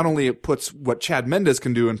think not only it puts what Chad Mendes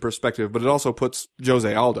can do in perspective, but it also puts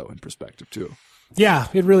Jose Aldo in perspective too. Yeah,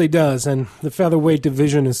 it really does. And the featherweight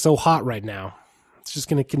division is so hot right now. It's just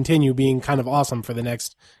going to continue being kind of awesome for the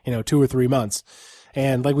next, 2 or 3 months.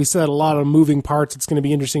 And like we said, a lot of moving parts. It's going to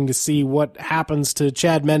be interesting to see what happens to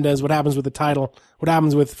Chad Mendes, what happens with the title, what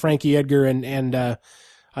happens with Frankie Edgar and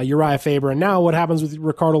Uriah Faber, and now what happens with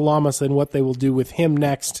Ricardo Lamas and what they will do with him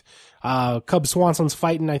next. Cub Swanson's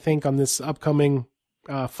fighting, I think, on this upcoming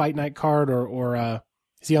fight night card, or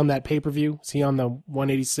is he on that pay-per-view? Is he on the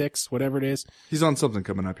 186, whatever it is? He's on something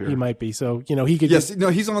coming up here. He might be. So, he could. Yes, no,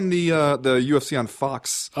 he's on the UFC on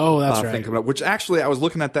Fox. Oh, that's right. Thing coming up, which actually I was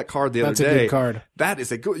looking at that card the other day. That's a good card. That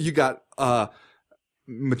is a good. You got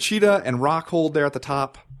Machida and Rockhold there at the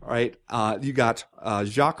top, right? You got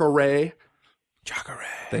Jacare.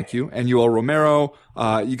 Thank you. And Yoel Romero.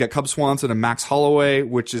 You got Cub Swanson and Max Holloway,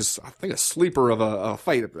 which is, I think, a sleeper of a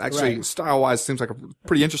fight. Actually, right. Style-wise, seems like a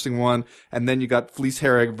pretty interesting one. And then you got Felice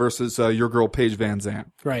Herrig versus your girl Paige Van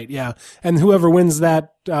Zandt. Right, yeah. And whoever wins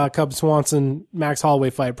that Cub Swanson Max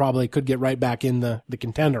Holloway fight probably could get right back in the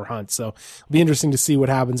contender hunt. So it'll be interesting to see what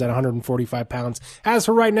happens at 145 pounds. As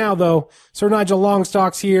for right now, though, Sir Nigel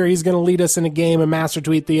Longstock's here. He's going to lead us in a game of Master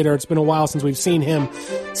Tweet Theater. It's been a while since we've seen him,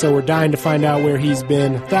 so we're dying to find out where he's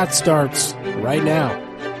been. That starts right now.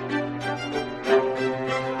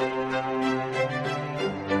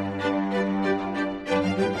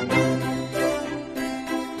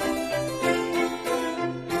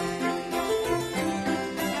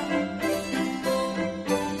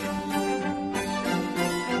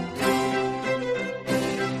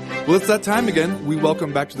 Well, it's that time again. We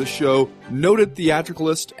welcome back to the show noted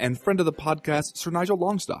theatricalist and friend of the podcast, Sir Nigel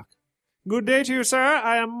Longstock. Good day to you, sir.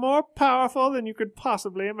 I am more powerful than you could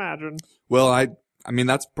possibly imagine. Well, I mean,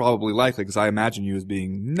 that's probably likely because I imagine you as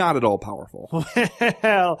being not at all powerful.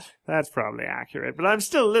 Well, that's probably accurate, but I'm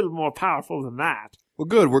still a little more powerful than that. Well,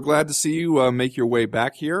 good. We're glad to see you make your way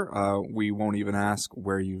back here. We won't even ask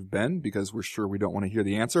where you've been because we're sure we don't want to hear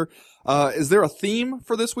the answer. Is there a theme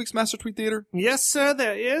for this week's Master Tweet Theater? Yes, sir,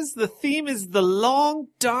 there is. The theme is the long,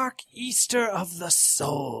 dark Easter of the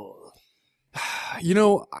soul. You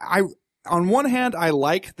know, on one hand, I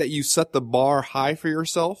like that you set the bar high for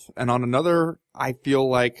yourself, and on another, I feel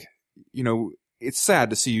like, you know, it's sad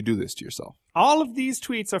to see you do this to yourself. All of these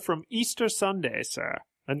tweets are from Easter Sunday, sir.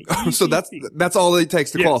 So that's all it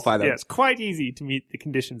takes to qualify them. Yes, quite easy to meet the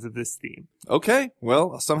conditions of this theme. Okay,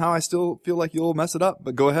 well, somehow I still feel like you'll mess it up,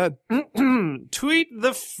 but go ahead. Tweet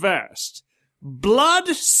the first. Blood,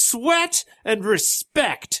 sweat, and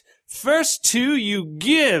respect. First two you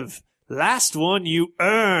give. Last one you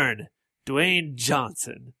earn. Dwayne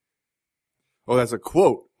Johnson. Oh, that's a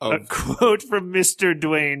quote. A quote from Mr.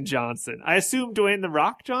 Dwayne Johnson. I assume Dwayne The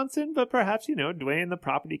Rock Johnson, but perhaps, Dwayne the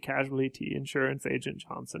Property Casualty Insurance Agent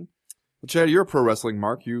Johnson. Well, Chad, you're a pro wrestling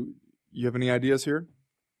mark. You have any ideas here?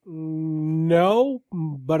 No,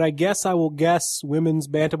 but I guess I will guess women's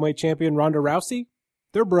bantamweight champion Ronda Rousey.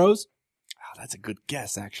 They're bros. Oh, that's a good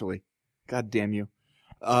guess, actually. God damn you.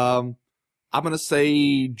 I'm going to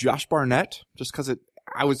say Josh Barnett, just because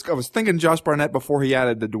I was thinking Josh Barnett before he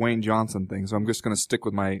added the Dwayne Johnson thing, so I'm just going to stick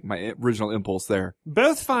with my original impulse there.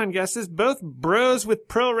 Both fine guesses, both bros with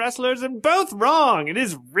pro wrestlers, and both wrong. It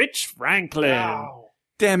is Rich Franklin. Wow.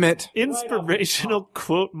 Damn it. Inspirational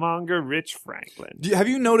quote monger Rich Franklin. Have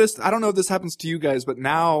you noticed, I don't know if this happens to you guys, but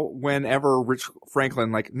now whenever Rich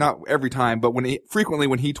Franklin, like not every time, but frequently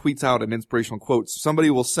when he tweets out an inspirational quote, somebody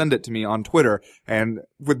will send it to me on Twitter and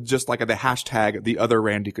with just like the hashtag the other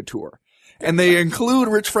Randy Couture. And they include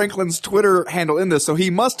Rich Franklin's Twitter handle in this, so he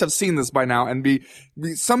must have seen this by now and be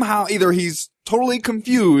somehow either he's totally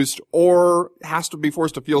confused or has to be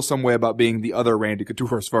forced to feel some way about being the other Randy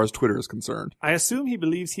Couture as far as Twitter is concerned. I assume he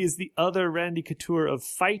believes he is the other Randy Couture of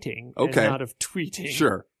fighting and not of tweeting.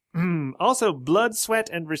 Sure. Also, blood, sweat,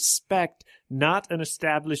 and respect, not an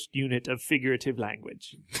established unit of figurative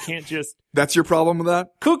language. You can't just... That's your problem with that?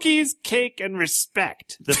 Cookies, cake, and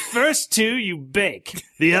respect. The first two you bake.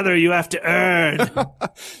 The other you have to earn.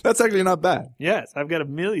 That's actually not bad. Yes, I've got a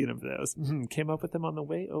million of those. Came up with them on the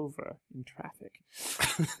way over in traffic.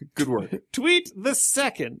 Good work. Tweet the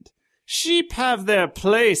second. Sheep have their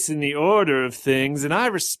place in the order of things, and I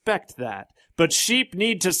respect that. But sheep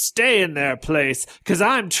need to stay in their place, 'cause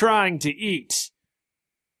I'm trying to eat.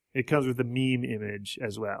 It comes with a meme image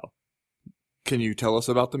as well. Can you tell us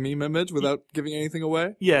about the meme image without giving anything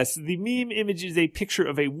away? Yes, the meme image is a picture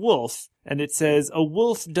of a wolf, and it says, a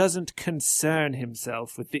wolf doesn't concern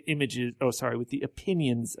himself with the with the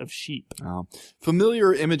opinions of sheep. Oh.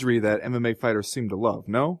 Familiar imagery that MMA fighters seem to love,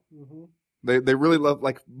 no? Mm-hmm. They really love,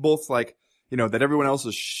 that everyone else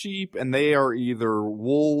is sheep, and they are either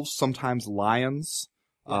wolves, sometimes lions.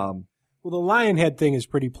 Yeah. Well, the lion head thing is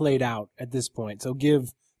pretty played out at this point, so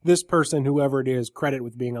give this person, whoever it is, credit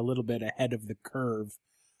with being a little bit ahead of the curve.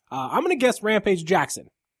 I'm going to guess Rampage Jackson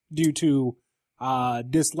due to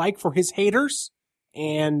dislike for his haters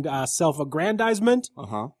and self-aggrandizement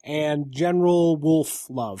and general wolf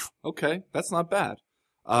love. Okay, that's not bad.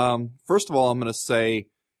 First of all, I'm going to say,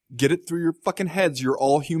 get it through your fucking heads. You're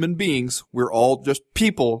all human beings. We're all just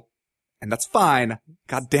people. And that's fine.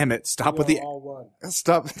 God damn it. Stop with the...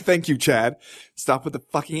 Stop. Thank you, Chad. Stop with the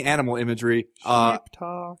fucking animal imagery. Sheep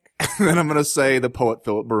talk. Then I'm going to say the poet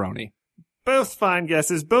Philip Baroni. Both fine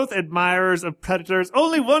guesses. Both admirers of Predators.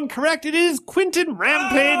 Only one correct. It is Quentin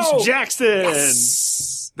Rampage Jackson.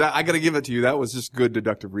 Yes! I got to give it to you. That was just good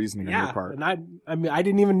deductive reasoning on your part. And I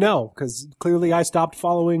didn't even know, because clearly I stopped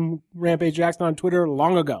following Rampage Jackson on Twitter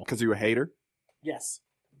long ago. Because you're a hater? Yes.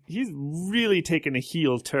 really taken a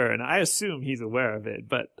heel turn. I assume he's aware of it,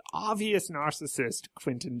 but obvious narcissist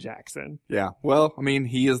Quentin Jackson. Yeah. Well, I mean,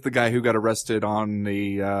 he is the guy who got arrested on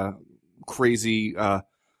the crazy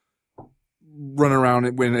run around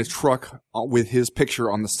in a truck with his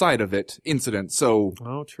picture on the side of it incident. So,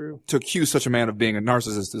 True. To accuse such a man of being a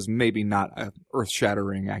narcissist is maybe not an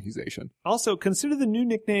earth-shattering accusation. Also, consider the new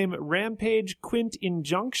nickname Rampage Quint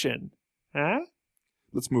Injunction. Huh?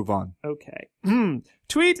 Let's move on. Okay.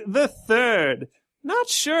 Tweet the third. Not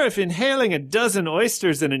sure if inhaling a dozen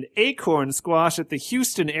oysters and an acorn squash at the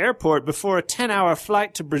Houston airport before a 10-hour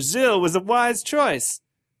flight to Brazil was a wise choice.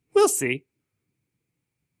 We'll see.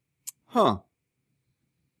 Huh.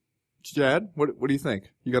 Chad, what do you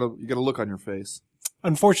think? You got a look on your face.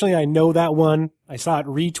 Unfortunately, I know that one. I saw it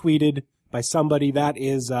retweeted by somebody. That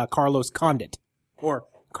is Carlos Condit, or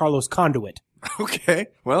Carlos Conduit. Okay.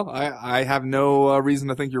 Well, I have no reason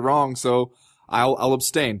to think you're wrong, so I'll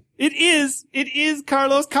abstain. It is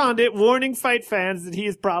Carlos Condit warning fight fans that he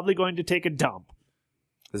is probably going to take a dump.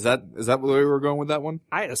 Is that where we were going with that one?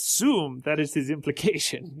 I assume that is his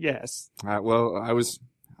implication. Yes. Well, I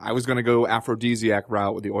was going to go aphrodisiac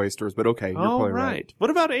route with the oysters, but okay, you're probably right. What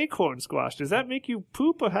about acorn squash? Does that make you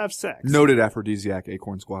poop or have sex? Noted aphrodisiac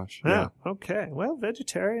acorn squash. Yeah. Okay. Well,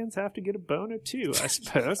 vegetarians have to get a boner too, I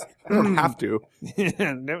suppose. They don't have to.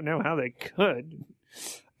 Don't know how they could.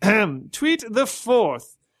 Tweet the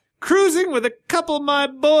fourth. Cruising with a couple of my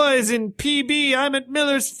boys in PB. I'm at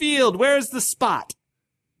Miller's Field. Where's the spot?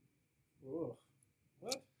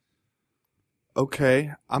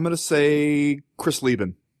 Okay, I'm going to say Chris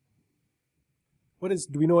Lieben.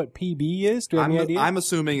 Do we know what PB is? Do we have any idea? I'm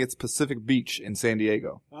assuming it's Pacific Beach in San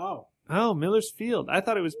Diego. Oh, Miller's Field. I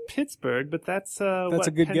thought it was Pittsburgh, but that's a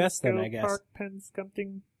good guess then, I guess. Park,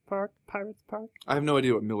 Penscoming Park, Pirates Park? I have no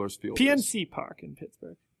idea what Miller's Field is. PNC Park in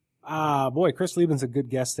Pittsburgh. Boy, Chris Lieben's a good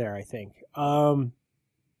guess there, I think. I'm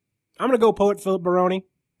going to go Poet Philip Baroni,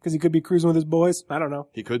 because he could be cruising with his boys. I don't know.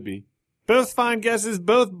 He could be. Both fine guesses,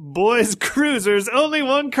 both boys cruisers. Only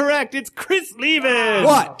one correct. It's Chris Lieben.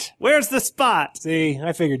 What? Where's the spot? See,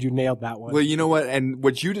 I figured you nailed that one. Well, you know what? And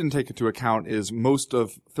what you didn't take into account is most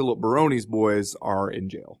of Philip Baroni's boys are in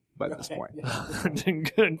jail by this point.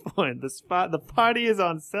 Good point. The party is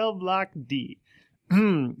on cell block D.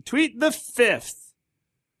 Tweet the fifth.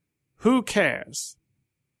 Who cares?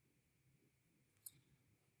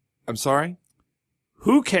 I'm sorry?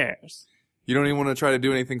 Who cares? You don't even want to try to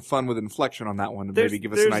do anything fun with inflection on that one to maybe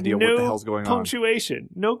give us an idea what the hell's going on. Punctuation.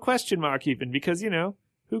 No question mark even, because,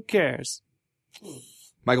 who cares?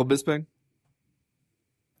 Michael Bisping?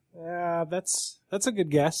 That's a good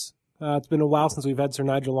guess. It's been a while since we've had Sir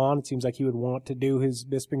Nigel on. It seems like he would want to do his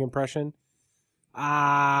Bisping impression.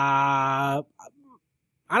 I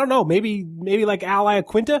don't know. Maybe like Al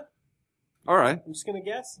Iaquinta? All right. I'm just going to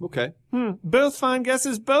guess. Okay. Both fine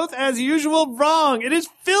guesses, both as usual wrong. It is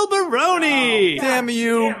Phil Baroni. Oh, damn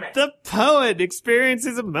you. The poet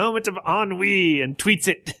experiences a moment of ennui and tweets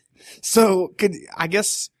it. So,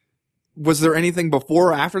 was there anything before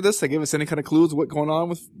or after this that gave us any kind of clues what's going on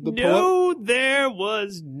with the poet? No, there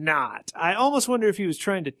was not. I almost wonder if he was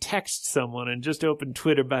trying to text someone and just opened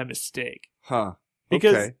Twitter by mistake. Huh.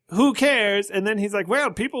 Because who cares? And then he's like, well,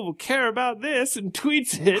 people will care about this, and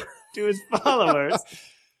tweets it to his followers.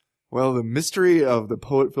 Well, the mystery of the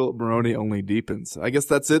poet Philip Baroni only deepens. I guess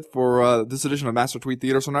that's it for this edition of Master Tweet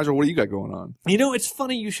Theater. So, Nigel, what do you got going on? It's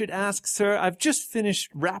funny you should ask, sir. I've just finished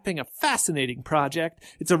wrapping a fascinating project.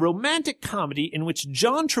 It's a romantic comedy in which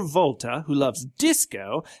John Travolta, who loves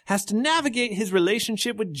disco, has to navigate his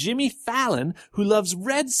relationship with Jimmy Fallon, who loves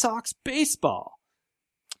Red Sox baseball.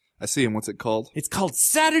 I see. And what's it called? It's called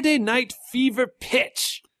Saturday Night Fever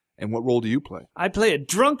Pitch. And what role do you play? I play a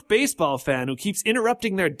drunk baseball fan who keeps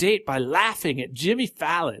interrupting their date by laughing at Jimmy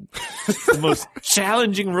Fallon. It's the most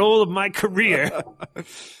challenging role of my career.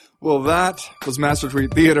 Well, that was Master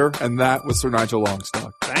Tweet Theater, and that was Sir Nigel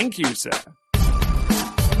Longstock. Thank you, sir.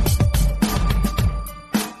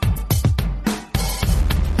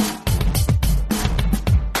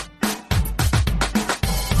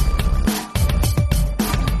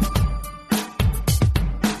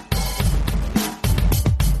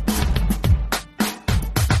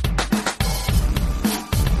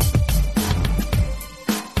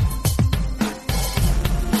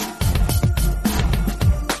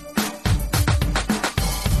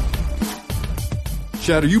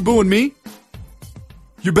 Chad, are you booing me?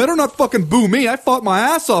 You better not fucking boo me. I fought my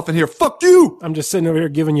ass off in here. Fuck you! I'm just sitting over here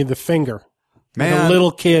giving you the finger. Man. Like a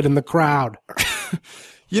little kid in the crowd.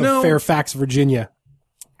 Fairfax, Virginia.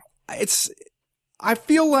 I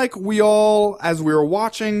feel like we all, as we were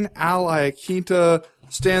watching Al Iaquinta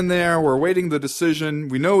stand there. We're awaiting the decision.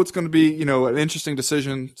 We know it's going to be, an interesting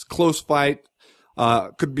decision. It's a close fight.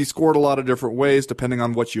 Could be scored a lot of different ways depending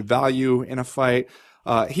on what you value in a fight.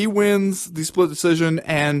 He wins the split decision,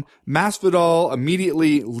 and Masvidal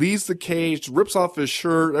immediately leaves the cage, rips off his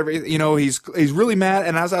shirt. He's really mad.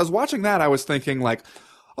 And as I was watching that, I was thinking like,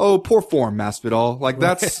 oh, poor form, Masvidal. Like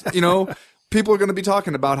that's, people are going to be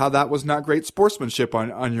talking about how that was not great sportsmanship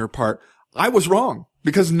on your part. I was wrong,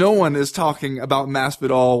 because no one is talking about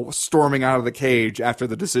Masvidal storming out of the cage after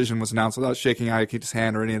the decision was announced without shaking Iaquinta's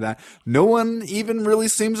hand or any of that. No one even really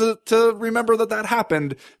seems to remember that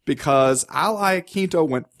happened, because Al Iaquinta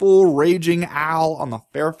went full Raging Al on the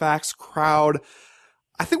Fairfax crowd.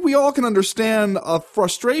 I think we all can understand a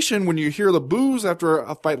frustration when you hear the boos after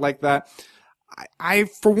a fight like that. I,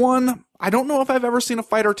 for one, I don't know if I've ever seen a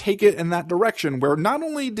fighter take it in that direction, where not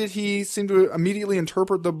only did he seem to immediately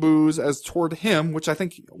interpret the boos as toward him, which I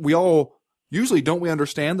think we all usually don't we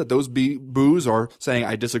understand that those boos are saying,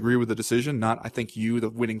 I disagree with the decision, not I think you, the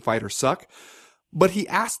winning fighter, suck. But he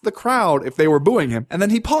asked the crowd if they were booing him, and then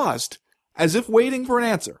he paused, as if waiting for an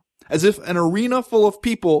answer, as if an arena full of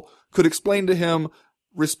people could explain to him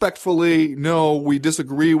respectfully, no, we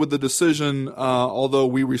disagree with the decision, although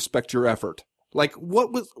we respect your effort. Like,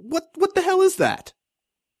 what the hell is that?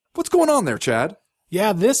 What's going on there, Chad?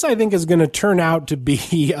 Yeah, this I think is going to turn out to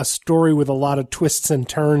be a story with a lot of twists and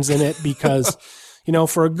turns in it, because,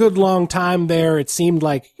 for a good long time there, it seemed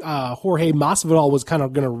like Jorge Masvidal was kind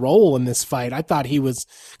of going to roll in this fight. I thought he was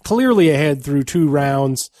clearly ahead through 2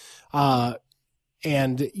 rounds.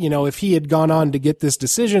 And, if he had gone on to get this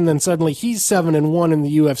decision, then suddenly he's 7-1 in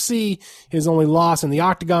the UFC. His only loss in the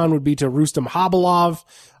octagon would be to Rustam Khabilov,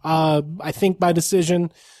 I think by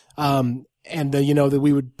decision. That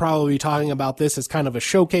we would probably be talking about this as kind of a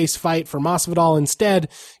showcase fight for Masvidal. Instead,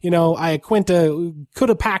 Iaquinta could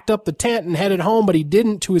have packed up the tent and headed home, but he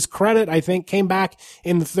didn't. To his credit, I think, came back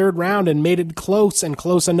in the 3rd round and made it close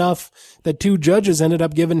enough that 2 judges ended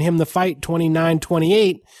up giving him the fight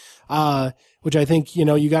 29-28. Which I think,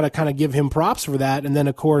 you got to kind of give him props for that. And then,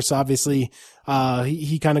 of course, obviously,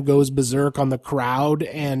 he kind of goes berserk on the crowd.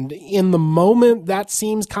 And in the moment, that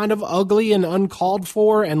seems kind of ugly and uncalled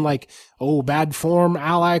for and like, oh, bad form,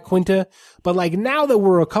 Al Iaquinta. But like now that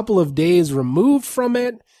we're a couple of days removed from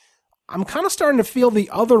it, I'm kind of starting to feel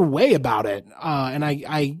the other way about it. And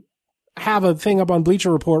I have a thing up on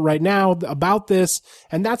Bleacher Report right now about this.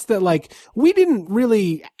 And that's that, like, we didn't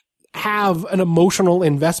really have an emotional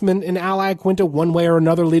investment in Al Iaquinta one way or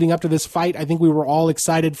another leading up to this fight. I think we were all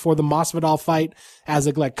excited for the Masvidal fight as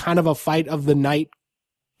kind of a fight of the night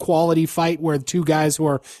quality fight where 2 guys who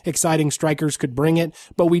are exciting strikers could bring it.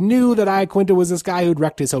 But we knew that Iaquinta was this guy who'd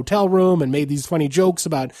wrecked his hotel room and made these funny jokes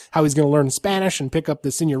about how he's going to learn Spanish and pick up the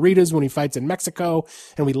senoritas when he fights in Mexico.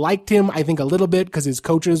 And we liked him, I think, a little bit because his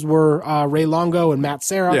coaches were Ray Longo and Matt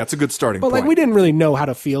Serra. Yeah, it's a good starting point. But we didn't really know how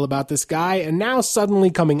to feel about this guy. And now suddenly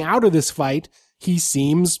coming out of this fight, he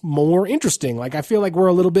seems more interesting. Like, I feel like we're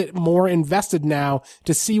a little bit more invested now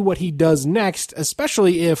to see what he does next,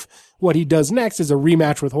 especially if what he does next is a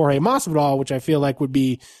rematch with Jorge Masvidal, which I feel like would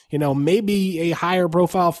be, maybe a higher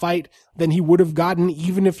profile fight than he would have gotten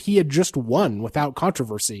even if he had just won without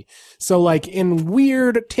controversy. So like in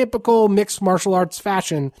weird, typical mixed martial arts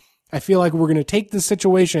fashion, I feel like we're going to take this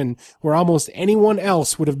situation where almost anyone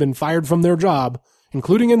else would have been fired from their job,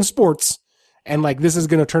 including in sports, and like this is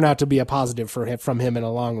going to turn out to be a positive from him in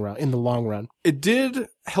the long run. It did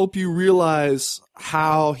help you realize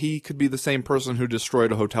how he could be the same person who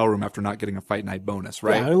destroyed a hotel room after not getting a fight night bonus,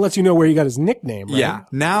 right? Yeah, it lets you know where he got his nickname, right? Yeah.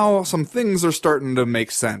 Now some things are starting to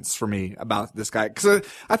make sense for me about this guy. Because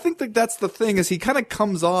I think that that's the thing, is he kind of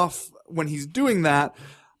comes off when he's doing that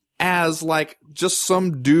as like just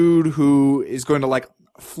some dude who is going to like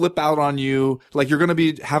flip out on you. Like you're going to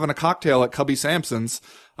be having a cocktail at Cubby Sampson's,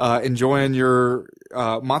 enjoying your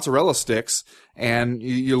mozzarella sticks, and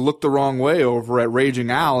you look the wrong way over at Raging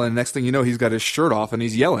Al, and next thing you know, he's got his shirt off and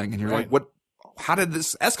he's yelling, and you're like, what? How did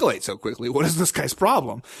this escalate so quickly? What is this guy's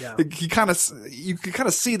problem? Yeah. You can kind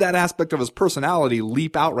of see that aspect of his personality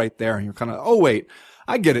leap out right there, and you're kind of, oh wait,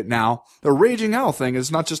 I get it now. The Raging Al thing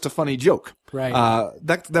is not just a funny joke. Right.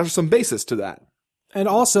 There's some basis to that. And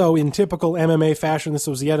also, in typical MMA fashion, this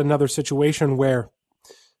was yet another situation where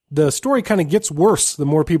the story kind of gets worse the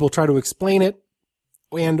more people try to explain it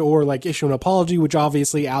and or like issue an apology, which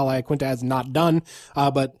obviously Al Iaquinta has not done.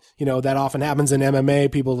 But that often happens in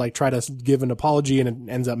MMA. People like try to give an apology and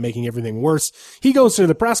it ends up making everything worse. He goes to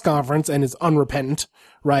the press conference and is unrepentant,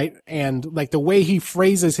 right? And like the way he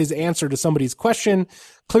phrases his answer to somebody's question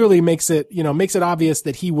clearly makes it obvious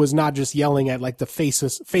that he was not just yelling at like the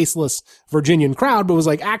faceless Virginian crowd, but was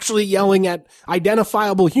like actually yelling at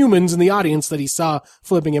identifiable humans in the audience that he saw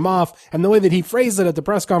flipping him off. And the way that he phrased it at the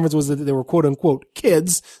press conference was that they were quote unquote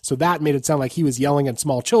kids. So that made it sound like he was yelling at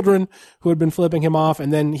small children who had been flipping him off.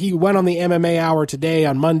 And then he went on the MMA Hour today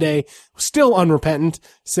on Monday, still unrepentant,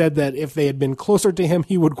 said that if they had been closer to him,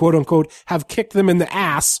 he would quote unquote have kicked them in the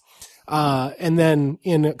ass. And then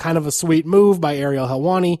in kind of a sweet move by Ariel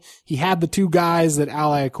Helwani, he had the two guys that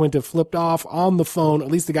Al Iaquinta flipped off on the phone,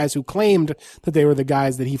 at least the guys who claimed that they were the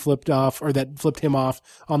guys that he flipped off or that flipped him off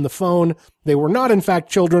on the phone. They were not in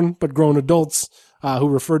fact children, but grown adults, who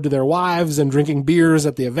referred to their wives and drinking beers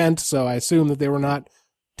at the event. So I assume that they were not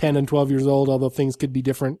 10 and 12 years old, although things could be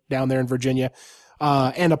different down there in Virginia.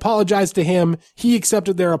 And apologized to him. He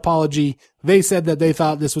accepted their apology. They said that they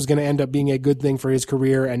thought this was going to end up being a good thing for his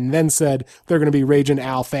career, and then said they're going to be Ragin'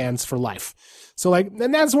 Al fans for life. So like,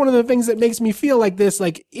 and that's one of the things that makes me feel like this,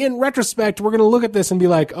 like in retrospect, we're going to look at this and be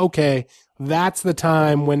like, okay, that's the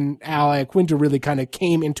time when Al Iaquinta really kind of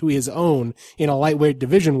came into his own in a lightweight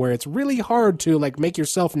division where it's really hard to like make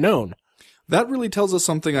yourself known. That really tells us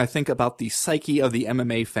something, I think, about the psyche of the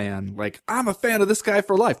MMA fan. Like, I'm a fan of this guy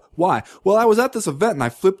for life. Why? Well, I was at this event and I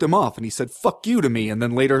flipped him off and he said, fuck you to me. And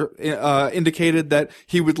then later, indicated that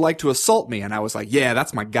he would like to assault me. And I was like, yeah,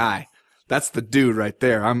 that's my guy. That's the dude right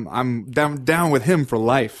there. I'm down with him for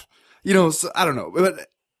life. You know, so, I don't know. But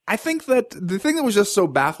I think that the thing that was just so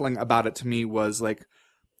baffling about it to me was like,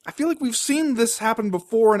 I feel like we've seen this happen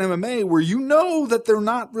before in MMA where you know that they're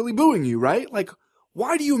not really booing you, right? Like,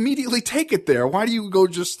 why do you immediately take it there? Why do you go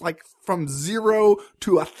just like from 0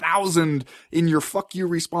 to 1,000 in your fuck you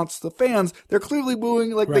response to the fans? They're clearly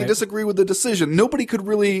booing like they disagree with the decision. Nobody could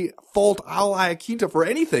really fault Al Iaquinta for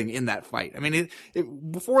anything in that fight. I mean,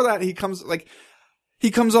 before that, he comes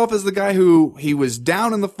off as the guy who he was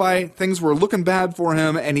down in the fight. Things were looking bad for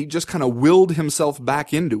him and he just kind of willed himself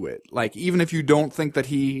back into it. Like, even if you don't think that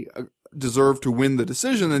he deserved to win the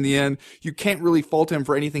decision in the end, you can't really fault him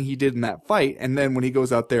for anything he did in that fight. And then when he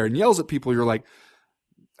goes out there and yells at people, you're like,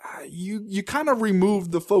 you kind of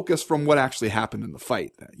removed the focus from what actually happened in the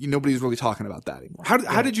fight. Nobody's really talking about that anymore.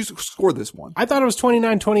 How did you score this one? I thought it was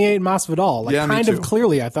 29-28 Masvidal. Like, yeah, kind of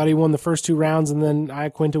clearly. I thought he won the first 2 rounds and then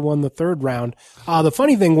Iaquinta won the 3rd round. The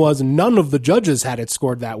funny thing was none of the judges had it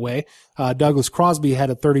scored that way. Douglas Crosby had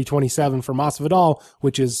a 30-27 for Masvidal,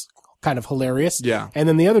 which is kind of hilarious. Yeah. And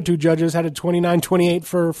then the other 2 judges had a 29-28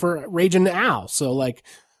 for Ragin' Al. So like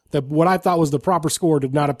what I thought was the proper score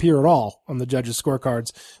did not appear at all on the judges'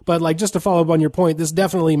 scorecards. But like, just to follow up on your point, this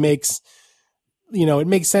definitely makes, it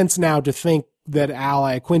makes sense now to think that Al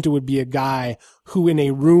Iaquinta would be a guy who in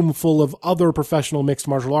a room full of other professional mixed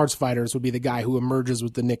martial arts fighters would be the guy who emerges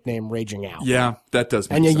with the nickname Raging Al. Yeah, that does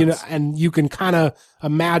make sense. And you can kind of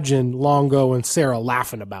imagine Longo and Sarah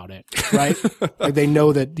laughing about it, right? Like, they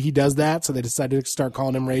know that he does that, so they decided to start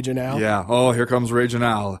calling him Raging Al. Yeah. Oh, here comes Raging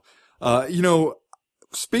Al.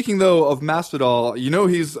 Speaking though of Masvidal,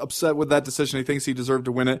 he's upset with that decision. He thinks he deserved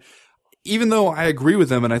to win it. Even though I agree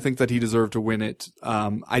with him and I think that he deserved to win it,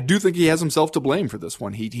 I do think he has himself to blame for this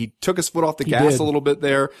one. He took his foot off the gas a little bit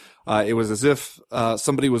there. It was as if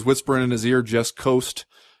somebody was whispering in his ear, just coast.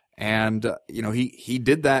 And, he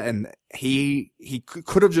did that and he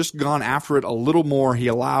could have just gone after it a little more. He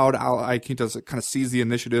allowed Al Iaquinta to kind of seize the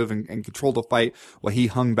initiative and control the fight while he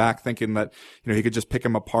hung back thinking that, he could just pick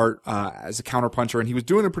him apart, as a counterpuncher. And he was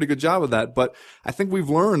doing a pretty good job of that. But I think we've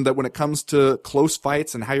learned that when it comes to close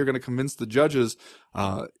fights and how you're going to convince the judges,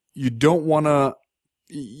 you don't want to,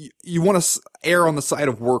 you want to err on the side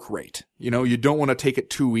of work rate. You don't want to take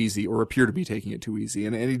it too easy or appear to be taking it too easy.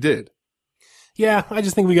 And he did. Yeah, I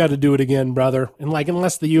just think we got to do it again, brother. And like,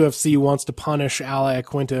 unless the UFC wants to punish Al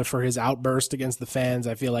Iaquinta for his outburst against the fans,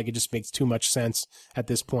 I feel like it just makes too much sense at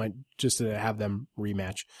this point just to have them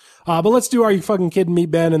rematch. But let's do Are You Fucking Kidding Me,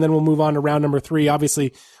 Ben? And then we'll move on to round number 3.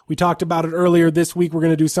 Obviously, we talked about it earlier this week. We're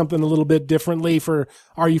going to do something a little bit differently for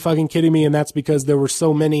Are You Fucking Kidding Me? And that's because there were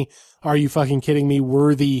so many Are You Fucking Kidding Me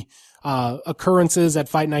worthy occurrences at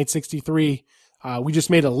Fight Night 63. We just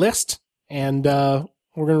made a list and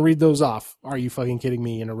we're going to read those off. Are you fucking kidding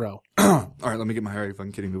me in a row? All right, let me get my Are You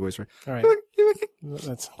Fucking Kidding Me voice right. All right.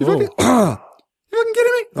 That's you fucking kidding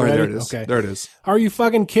me? All right, there it is. Okay. There it is. Are you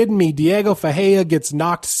fucking kidding me? Diego Ferreira gets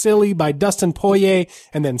knocked silly by Dustin Poirier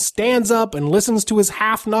and then stands up and listens to his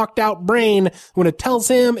half knocked out brain when it tells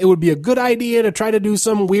him it would be a good idea to try to do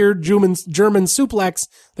some weird German suplex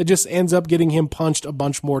that just ends up getting him punched a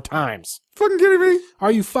bunch more times. Fucking kidding me?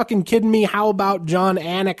 Are you fucking kidding me? How about John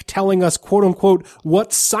Anik telling us, quote unquote,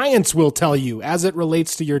 what science will tell you as it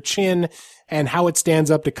relates to your chin and how it stands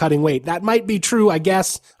up to cutting weight? That might be true, I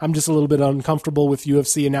guess. I'm just a little bit uncomfortable with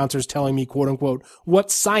UFC announcers telling me, quote unquote,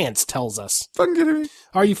 what science tells us. Fucking kidding me?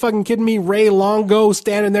 Are you fucking kidding me? Ray Longo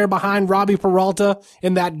standing there behind Robbie Peralta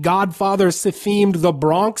in that Godfather-themed The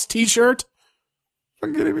Bronx t-shirt?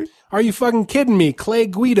 Fucking kidding me? Are you fucking kidding me? Clay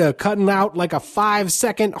Guida cutting out like a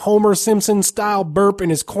 5-second Homer Simpson style burp in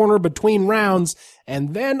his corner between rounds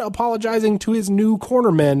and then apologizing to his new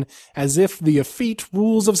cornermen as if the effete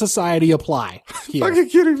rules of society apply. Here. Fucking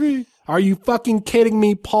kidding me? Are you fucking kidding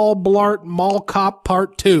me? Paul Blart Mall Cop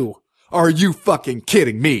Part 2. Are you fucking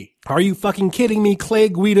kidding me? Are you fucking kidding me? Clay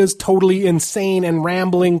Guida's totally insane and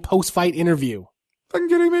rambling post-fight interview. Fucking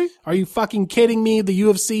kidding me? Are you fucking kidding me? The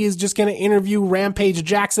UFC is just going to interview Rampage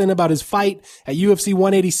Jackson about his fight at UFC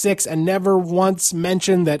 186 and never once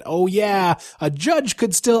mention that, oh yeah, a judge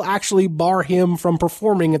could still actually bar him from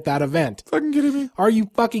performing at that event. Fucking kidding me? Are you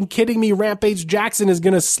fucking kidding me? Rampage Jackson is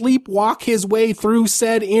going to sleepwalk his way through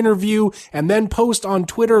said interview and then post on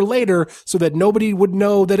Twitter later so that nobody would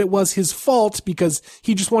know that it was his fault because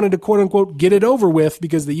he just wanted to quote unquote get it over with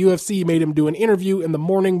because the UFC made him do an interview in the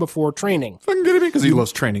morning before training. Fucking kidding me? Because he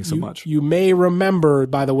loves training so much. You may remember,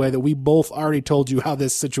 by the way, that we both already told you how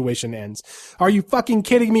this situation ends. Are you fucking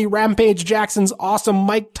kidding me? Rampage Jackson's awesome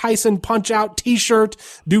Mike Tyson Punch-Out t-shirt.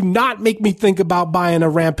 Do not make me think about buying a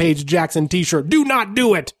Rampage Jackson t-shirt. Do not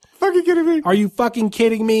do it. Fucking kidding me? Are you fucking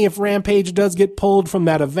kidding me? If Rampage does get pulled from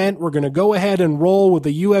that event, we're going to go ahead and roll with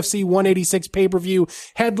the UFC 186 pay-per-view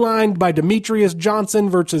headlined by Demetrius Johnson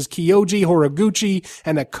versus Kyoji Horiguchi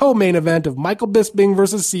and a co-main event of Michael Bisping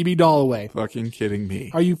versus CB Dollaway. Fucking kidding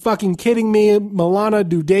me? Are you fucking kidding me? Milana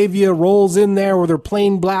Dudavia rolls in there with her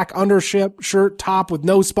plain black undershirt top with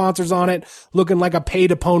no sponsors on it, looking like a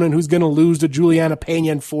paid opponent who's going to lose to Juliana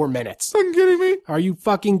Pena in 4 minutes. Fucking kidding me? Are you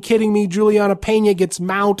fucking kidding me? Juliana Pena gets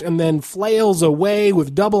mount and then flails away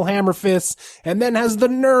with double hammer fists and then has the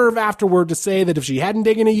nerve afterward to say that if she hadn't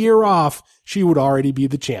taken a year off, she would already be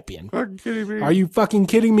the champion. Fucking kidding me? Are you fucking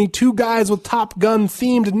kidding me? 2 guys with Top Gun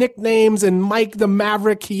themed nicknames and Mike the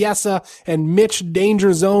Maverick Chiesa and Mitch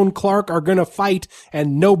Danger Zone Clark are gonna fight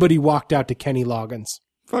and nobody walked out to Kenny Loggins.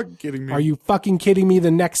 Fucking kidding me? Are you fucking kidding me? The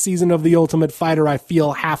next season of The Ultimate Fighter, I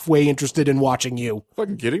feel halfway interested in watching you.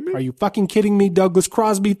 Fucking kidding me? Are you fucking kidding me? Douglas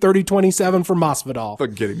Crosby, 30-27 for Masvidal.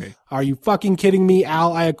 Fucking kidding me? Are you fucking kidding me?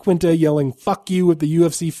 Al Iaquinta yelling fuck you at the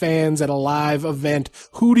UFC fans at a live event.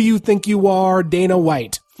 Who do you think you are? Dana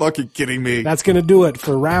White. Fucking kidding me? That's going to do it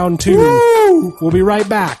for round 2. Woo! We'll be right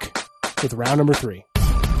back with round number 3.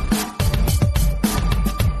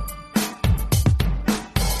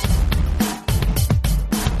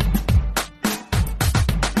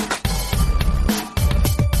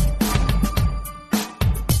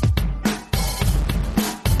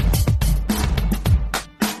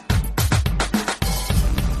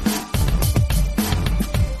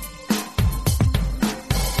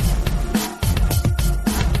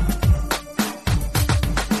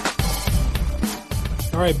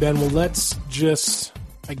 All right, Ben, well, let's just,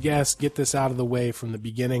 I guess, get this out of the way from the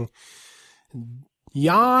beginning.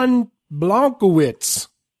 Jan Blachowicz.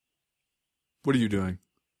 What are you doing?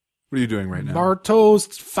 What are you doing right now?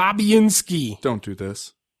 Bartosz Fabianski. Don't do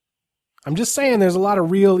this. I'm just saying there's a lot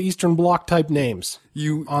of real Eastern Bloc type names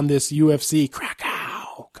You on this UFC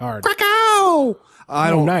Krakow card. Krakow.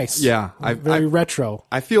 I don't. Nice. Yeah, Very retro.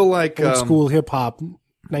 I feel like Old school hip hop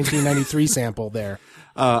 1993 sample there.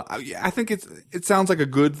 I think it sounds like a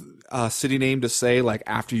good city name to say like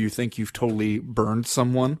after you think you've totally burned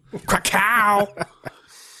someone. Krakow.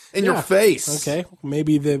 In your face. Okay.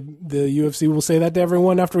 Maybe the UFC will say that to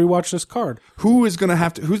everyone after we watch this card. Who is going to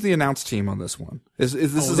have to? Who's the announce team on this one? This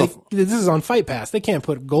is on Fight Pass. They can't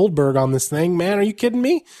put Goldberg on this thing, man. Are you kidding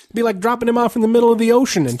me? It'd be like dropping him off in the middle of the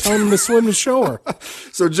ocean and telling him to swim to shore.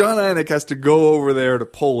 So John Anik has to go over there to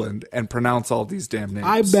Poland and pronounce all these damn names.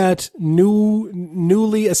 I bet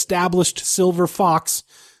newly established Silver Fox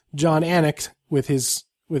John Anik with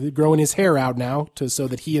growing his hair out now so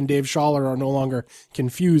that he and Dave Schaller are no longer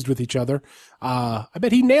confused with each other. I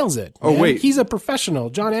bet he nails it. Oh, man. wait. He's a professional.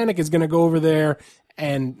 John Anik is going to go over there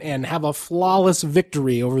and have a flawless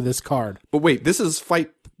victory over this card. But wait, this is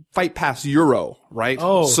Fight Pass Euro, right?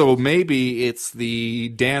 Oh. So maybe it's the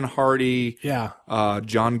Dan Hardy, Yeah.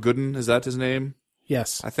 John Gooden, is that his name?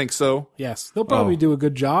 Yes. I think so. Yes. They'll probably do a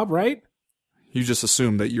good job, right? You just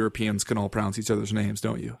assume that Europeans can all pronounce each other's names,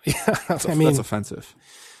 don't you? That's mean, offensive.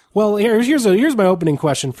 Well, here's my opening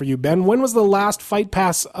question for you, Ben. When was the last Fight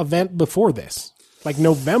Pass event before this? like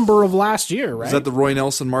November of last year, right? Is that the Roy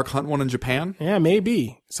Nelson, Mark Hunt one in Japan? Yeah,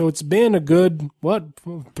 maybe. So it's been a good,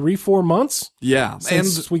 3-4 months? Yeah.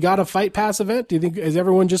 Since we got a Fight Pass event? Do you think, is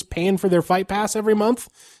everyone just paying for their Fight Pass every month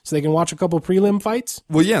so they can watch a couple prelim fights?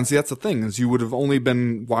 Well, yeah, and see, that's the thing, is you would have only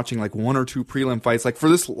been watching like 1 or 2 prelim fights. Like for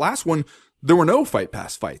this last one, there were no Fight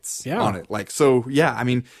Pass fights on it. Like, so yeah, I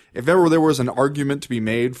mean, if ever there was an argument to be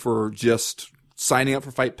made for just signing up for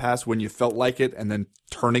Fight Pass when you felt like it and then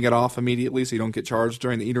turning it off immediately so you don't get charged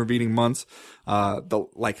during the intervening months,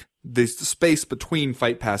 the space between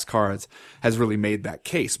Fight Pass cards has really made that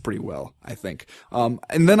case pretty well, I think.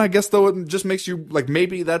 And then I guess though it just makes you like,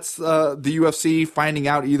 maybe that's the UFC finding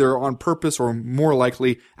out either on purpose or more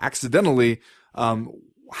likely accidentally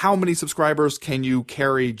how many subscribers can you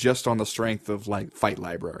carry just on the strength of like Fight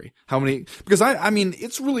Library? How many? Because I mean,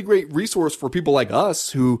 it's a really great resource for people like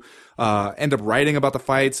us who end up writing about the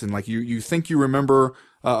fights, and like you think you remember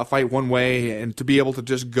a fight one way, and to be able to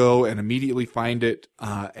just go and immediately find it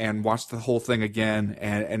and watch the whole thing again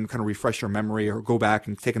and kind of refresh your memory, or go back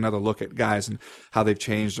and take another look at guys and how they've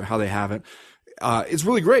changed or how they haven't. It's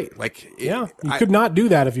really great. Like, you could not do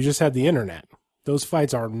that if you just had the internet. Those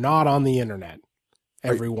fights are not on the internet.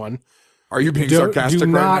 Everyone. Are you being sarcastic right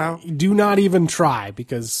now? Do not even try,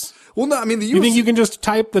 because... Well, no, I mean, the UFC... You think you can just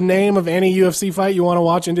type the name of any UFC fight you want to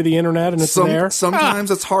watch into the internet and it's there? Sometimes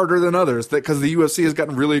it's harder than others, because the UFC has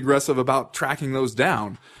gotten really aggressive about tracking those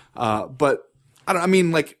down. But, I mean,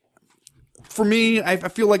 like, for me, I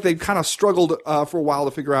feel like they've kind of struggled for a while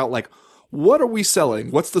to figure out, like, what are we selling?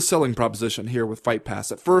 What's the selling proposition here with Fight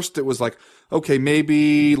Pass? At first, it was like, okay,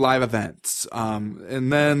 maybe live events.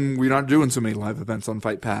 And then we're not doing so many live events on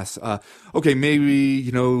Fight Pass. Okay, maybe,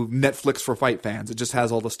 Netflix for fight fans. It just has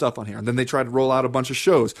all the stuff on here. And then they tried to roll out a bunch of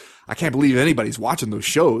shows. I can't believe anybody's watching those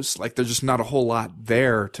shows. Like, there's just not a whole lot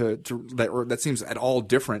there that seems at all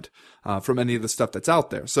different from any of the stuff that's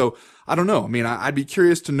out there. So, I don't know. I mean, I'd be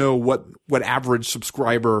curious to know what average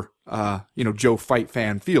subscriber Joe Fight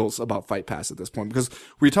fan feels about Fight Pass at this point, because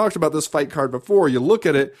we talked about this fight card before. You look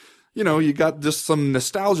at it, you got just some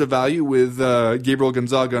nostalgia value with Gabriel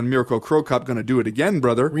Gonzaga and Mirko Cro Cop going to do it again,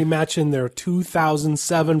 brother. Rematching their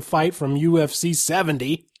 2007 fight from UFC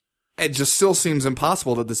 70. It just still seems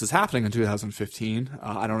impossible that this is happening in 2015.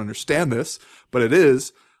 I don't understand this, but it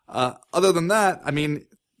is. Other than that, I mean,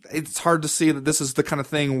 it's hard to see that this is the kind of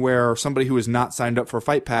thing where somebody who is not signed up for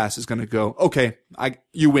Fight Pass is going to go, okay,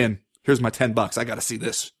 you win. Here's my $10. I got to see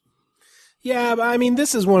this. Yeah, but I mean,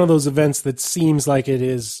 this is one of those events that seems like it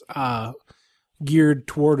is geared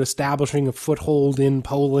toward establishing a foothold in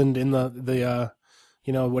Poland, in the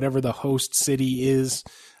whatever the host city is,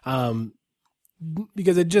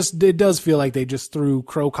 because it does feel like they just threw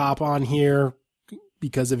Cro Cop on here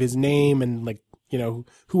because of his name and like,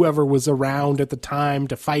 whoever was around at the time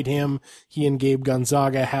to fight him. He and Gabe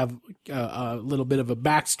Gonzaga have a little bit of a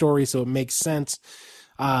backstory, so it makes sense.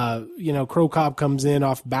 Cro Cop comes in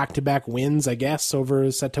off back-to-back wins, I guess, over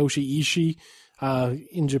Satoshi Ishii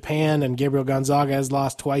in Japan, and Gabriel Gonzaga has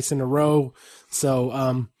lost twice in a row.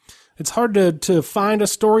 So it's hard to find a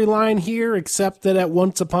storyline here, except that at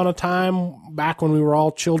once upon a time, back when we were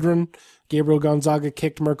all children, Gabriel Gonzaga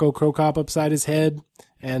kicked Mirko Cro Cop upside his head,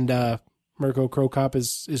 and Mirko Cro Cop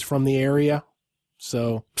is from the area.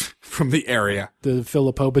 So from the area, the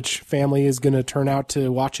Filipovich family is going to turn out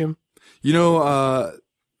to watch him.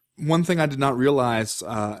 One thing I did not realize,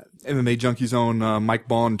 MMA Junkie's own Mike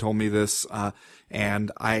Bond told me this,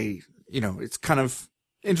 and it's kind of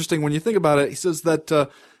interesting when you think about it. He says that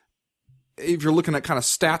if you're looking at kind of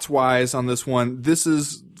stats-wise on this one, this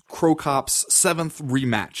is Cro Cop's 7th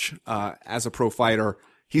rematch as a pro fighter.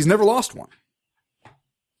 He's never lost one.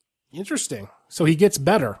 Interesting. So he gets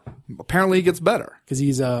better. Apparently he gets better. Because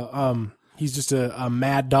he's just a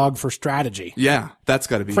mad dog for strategy. Yeah, that's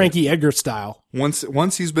got to be Frankie Edgar style.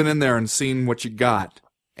 Once he's been in there and seen what you got,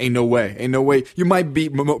 ain't no way. You might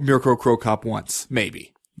beat Mirko Cro Cop once,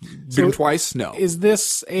 maybe. Beat him twice? No. Is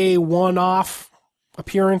this a one-off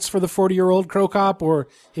appearance for the 40-year-old Cro Cop, or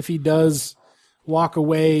if he does walk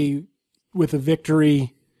away with a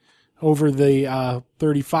victory over the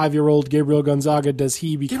 35-year-old Gabriel Gonzaga, does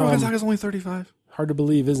he become... Gabriel Gonzaga's only 35. Hard to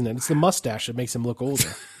believe, isn't it? It's the mustache that makes him look older.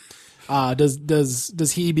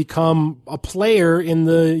 Does he become a player in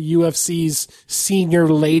the UFC's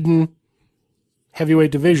senior-laden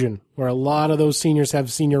heavyweight division, where a lot of those seniors have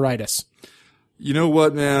senioritis? You know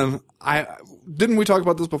what, man? Didn't we talk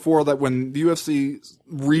about this before, that when the UFC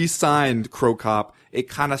re-signed Cro Cop, it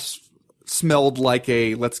kind of smelled like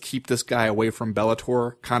a let's keep this guy away from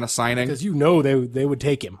Bellator kind of signing. Because they would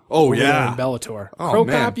take him. Oh, over yeah. there in Bellator. Oh, Crow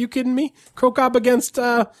man. Cop, you kidding me? Crow Cop against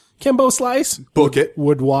Kimbo Slice? Book it.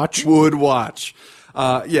 Would watch. Would watch.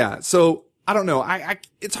 Yeah. So I don't know.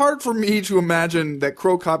 It's hard for me to imagine that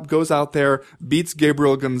Crow Cop goes out there, beats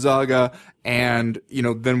Gabriel Gonzaga, and,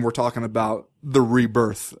 then we're talking about the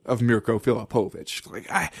rebirth of Mirko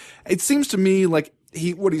Filipovic. It seems to me like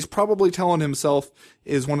what he's probably telling himself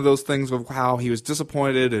is one of those things of how he was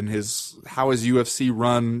disappointed in how his UFC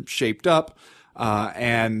run shaped up.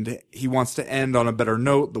 And he wants to end on a better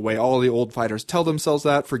note, the way all the old fighters tell themselves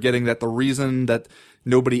that, forgetting that the reason that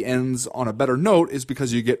nobody ends on a better note is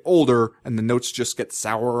because you get older and the notes just get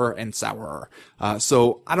sourer and sourer.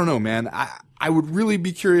 So I don't know, man. I would really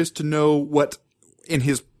be curious to know what in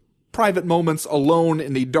his private moments alone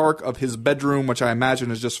in the dark of his bedroom, which I imagine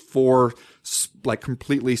is just 4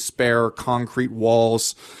 completely spare concrete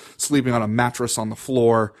walls, sleeping on a mattress on the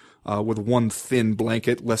floor, with one thin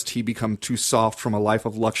blanket lest he become too soft from a life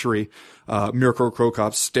of luxury. Mirko Crow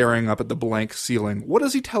Cop staring up at the blank ceiling. What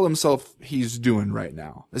does he tell himself he's doing right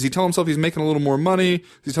now? Does he tell himself he's making a little more money? Does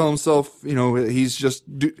he tell himself, he's just,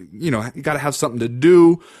 you got to have something to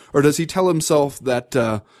do? Or does he tell himself that,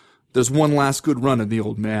 there's one last good run of the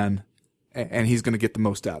old man and he's going to get the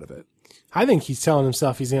most out of it? I think he's telling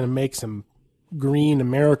himself he's going to make some green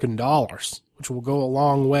American dollars, which will go a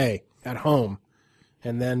long way at home.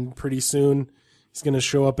 And then pretty soon he's going to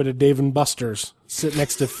show up at a Dave & Buster's, sit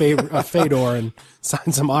next to Fedor and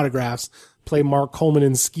sign some autographs, play Mark Coleman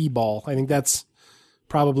in skee ball. I think that's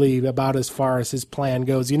probably about as far as his plan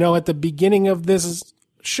goes. At the beginning of this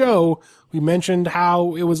show, we mentioned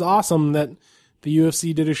how it was awesome that the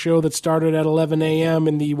UFC did a show that started at 11 a.m.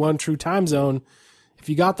 in the One True time zone. If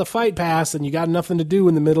you got the fight pass and you got nothing to do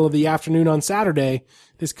in the middle of the afternoon on Saturday,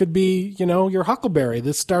 this could be, your Huckleberry.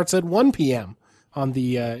 This starts at 1 p.m. on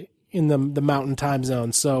the in the Mountain time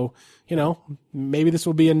zone. So, maybe this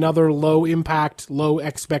will be another low impact, low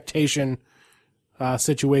expectation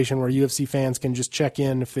situation where UFC fans can just check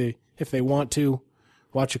in if they want to,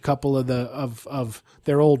 watch a couple of of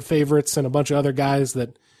their old favorites and a bunch of other guys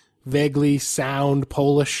that vaguely sound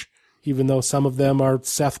Polish, even though some of them are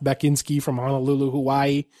Seth Bekinski from Honolulu,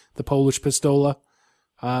 Hawaii, the Polish Pistola.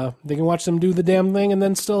 They can watch them do the damn thing and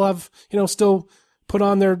then still have, still put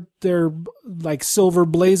on their silver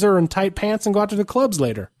blazer and tight pants and go out to the clubs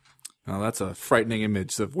later. Well, that's a frightening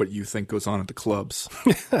image of what you think goes on at the clubs.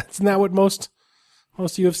 Isn't that what most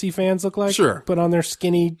UFC fans look like? Sure. Put on their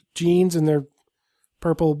skinny jeans and their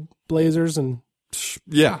purple blazers and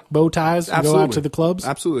bow ties and go out to the clubs?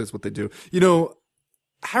 Absolutely, that's what they do.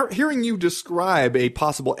 Hearing you describe a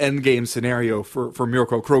possible endgame scenario for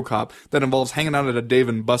Mirko Crow Cop that involves hanging out at a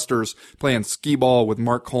Dave & Buster's, playing skee ball with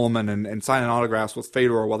Mark Coleman and signing autographs with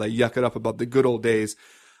Fedor while they yuck it up about the good old days.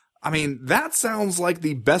 I mean, that sounds like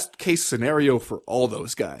the best case scenario for all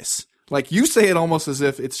those guys. Like, you say it almost as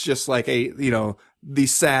if it's just like the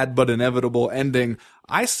sad but inevitable ending.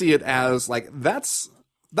 I see it as like, that's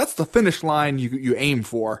the finish line you aim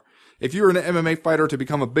for. If you're an MMA fighter to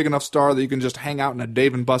become a big enough star that you can just hang out in a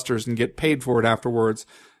Dave & Buster's and get paid for it afterwards,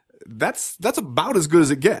 that's about as good as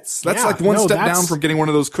it gets. That's one step down from getting one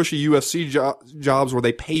of those cushy UFC jobs where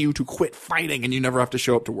they pay you to quit fighting and you never have to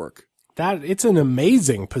show up to work. It's an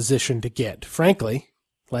amazing position to get, frankly.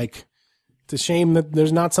 Like, it's a shame that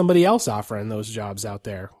there's not somebody else offering those jobs out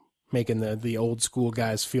there, making the old school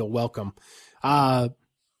guys feel welcome.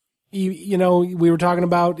 We were talking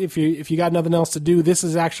about if you got nothing else to do, this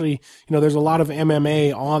is actually, there's a lot of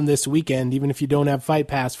MMA on this weekend, even if you don't have Fight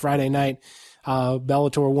Pass. Friday night,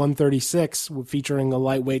 Bellator 136 featuring a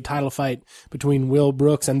lightweight title fight between Will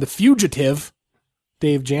Brooks and the fugitive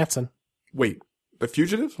Dave Jansen. Wait, the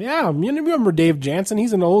fugitive? Yeah, you remember Dave Jansen?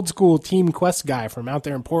 He's an old school Team Quest guy from out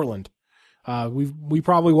there in Portland. We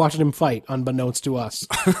probably watched him fight, unbeknownst to us,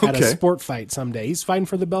 at a sport fight someday. He's fighting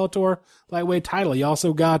for the Bellator lightweight title. He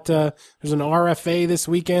also got, there's an RFA this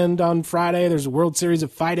weekend on Friday. There's a World Series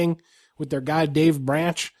of Fighting with their guy Dave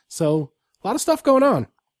Branch. So, a lot of stuff going on.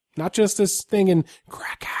 Not just this thing in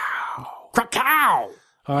Krakow.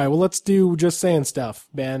 All right, well, let's do Just Saying Stuff,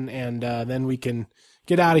 Ben, and then we can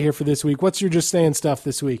get out of here for this week. What's your Just Saying Stuff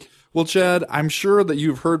this week? Well, Chad, I'm sure that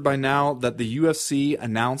you've heard by now that the UFC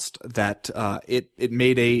announced that it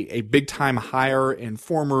made a big-time hire in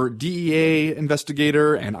former DEA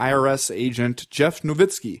investigator and IRS agent Jeff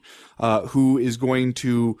Nowitzki, who is going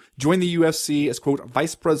to join the UFC as, quote,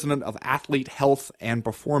 Vice President of Athlete Health and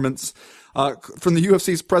Performance. From the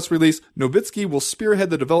UFC's press release, Nowitzki will spearhead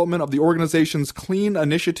the development of the organization's Clean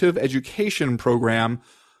Initiative Education program,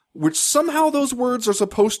 which somehow those words are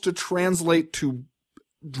supposed to translate to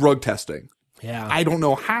drug testing. Yeah. I don't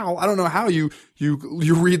know how. I don't know how you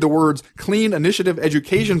read the words Clean Initiative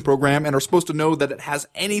Education Program and are supposed to know that it has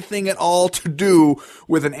anything at all to do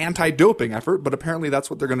with an anti-doping effort, but apparently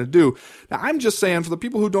that's what they're going to do. Now, I'm just saying, for the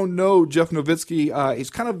people who don't know Jeff Nowitzki,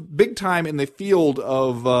 he's kind of big time in the field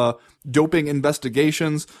of doping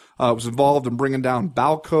investigations. Was involved in bringing down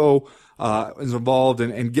Balco. Is involved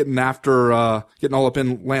in getting after, getting all up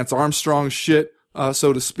in Lance Armstrong's shit,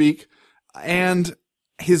 so to speak. And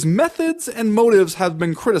his methods and motives have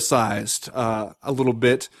been criticized a little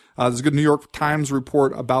bit. There's a good New York Times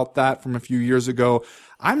report about that from a few years ago.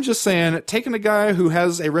 I'm just saying, taking a guy who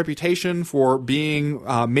has a reputation for being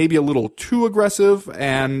maybe a little too aggressive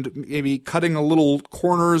and maybe cutting a little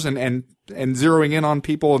corners and zeroing in on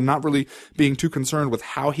people and not really being too concerned with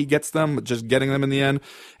how he gets them, but just getting them in the end,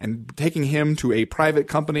 and taking him to a private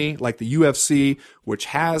company like the UFC, which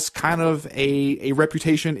has kind of a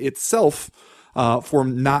reputation itself for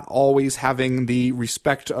not always having the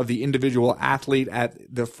respect of the individual athlete at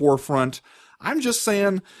the forefront. I'm just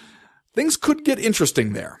saying, things could get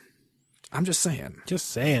interesting there. I'm just saying. Just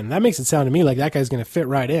saying. That makes it sound to me like that guy's going to fit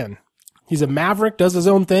right in. He's a maverick, does his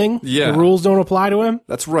own thing. Yeah. The rules don't apply to him.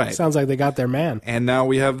 That's right. Sounds like they got their man. And now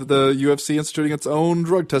we have the UFC instituting its own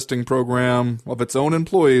drug testing program of its own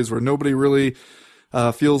employees where nobody really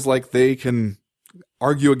feels like they can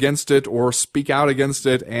argue against it or speak out against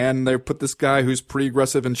it, and they put this guy who's pretty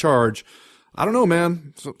aggressive in charge. I don't know,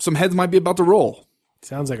 man. Some heads might be about to roll.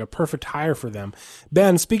 Sounds like a perfect hire for them.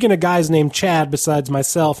 Ben, speaking of guys named Chad besides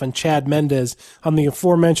myself and Chad Mendes on the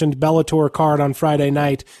aforementioned Bellator card on Friday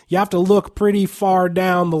night, you have to look pretty far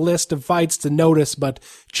down the list of fights to notice, but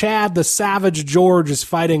Chad the Savage George is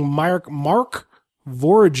fighting Mark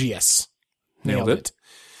Vorgius. Nailed it.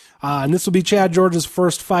 And this will be Chad George's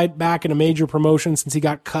first fight back in a major promotion since he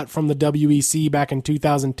got cut from the WEC back in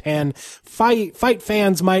 2010. Fight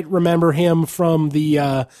fans might remember him from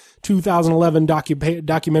the 2011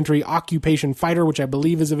 documentary Occupation Fighter, which I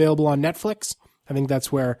believe is available on Netflix. I think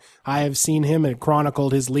that's where I have seen him, and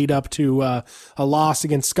chronicled his lead up to a loss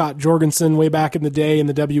against Scott Jorgensen way back in the day in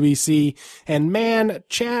the WEC. And man,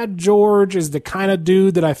 Chad George is the kind of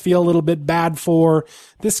dude that I feel a little bit bad for.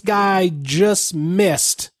 This guy just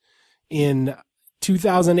missed in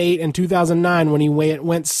 2008 and 2009 when he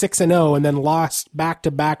went 6-0 and then lost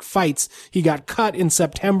back-to-back fights. He got cut in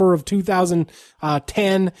September of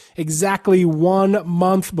 2010, exactly 1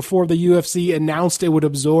 month before the UFC announced it would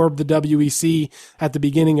absorb the WEC at the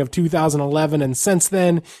beginning of 2011. And since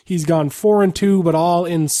then, he's gone 4-2, but all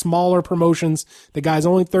in smaller promotions. The guy's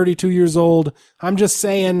only 32 years old. I'm just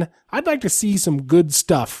saying, I'd like to see some good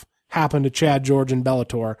stuff happen to Chad George in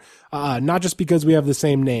Bellator. Not just because we have the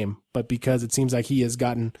same name, but because it seems like he has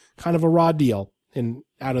gotten kind of a raw deal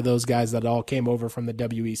out of those guys that all came over from the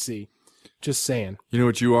WEC. Just saying. You know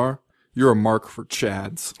what you are? You're a mark for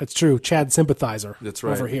Chads. That's true. Chad sympathizer. That's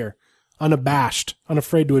right. Over here. Unabashed.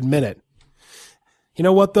 Unafraid to admit it. You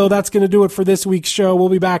know what, though? That's going to do it for this week's show. We'll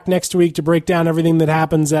be back next week to break down everything that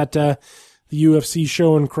happens at the UFC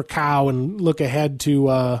show in Krakow and look ahead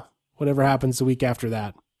to whatever happens the week after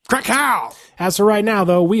that. Krakow! As for right now,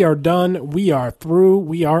 though, we are done. We are through.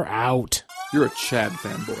 We are out. You're a Chad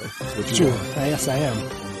fanboy. That's what you True. are. Yes, I am.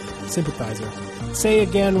 Sympathizer. Say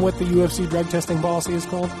again what the UFC drug testing policy is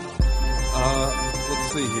called.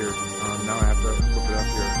 Let's see here. Now I have to look it up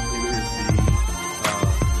here. It is the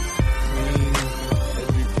Clean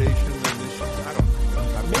Education Initiative. I don't know.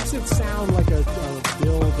 It makes it sound like a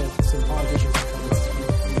bill that some politicians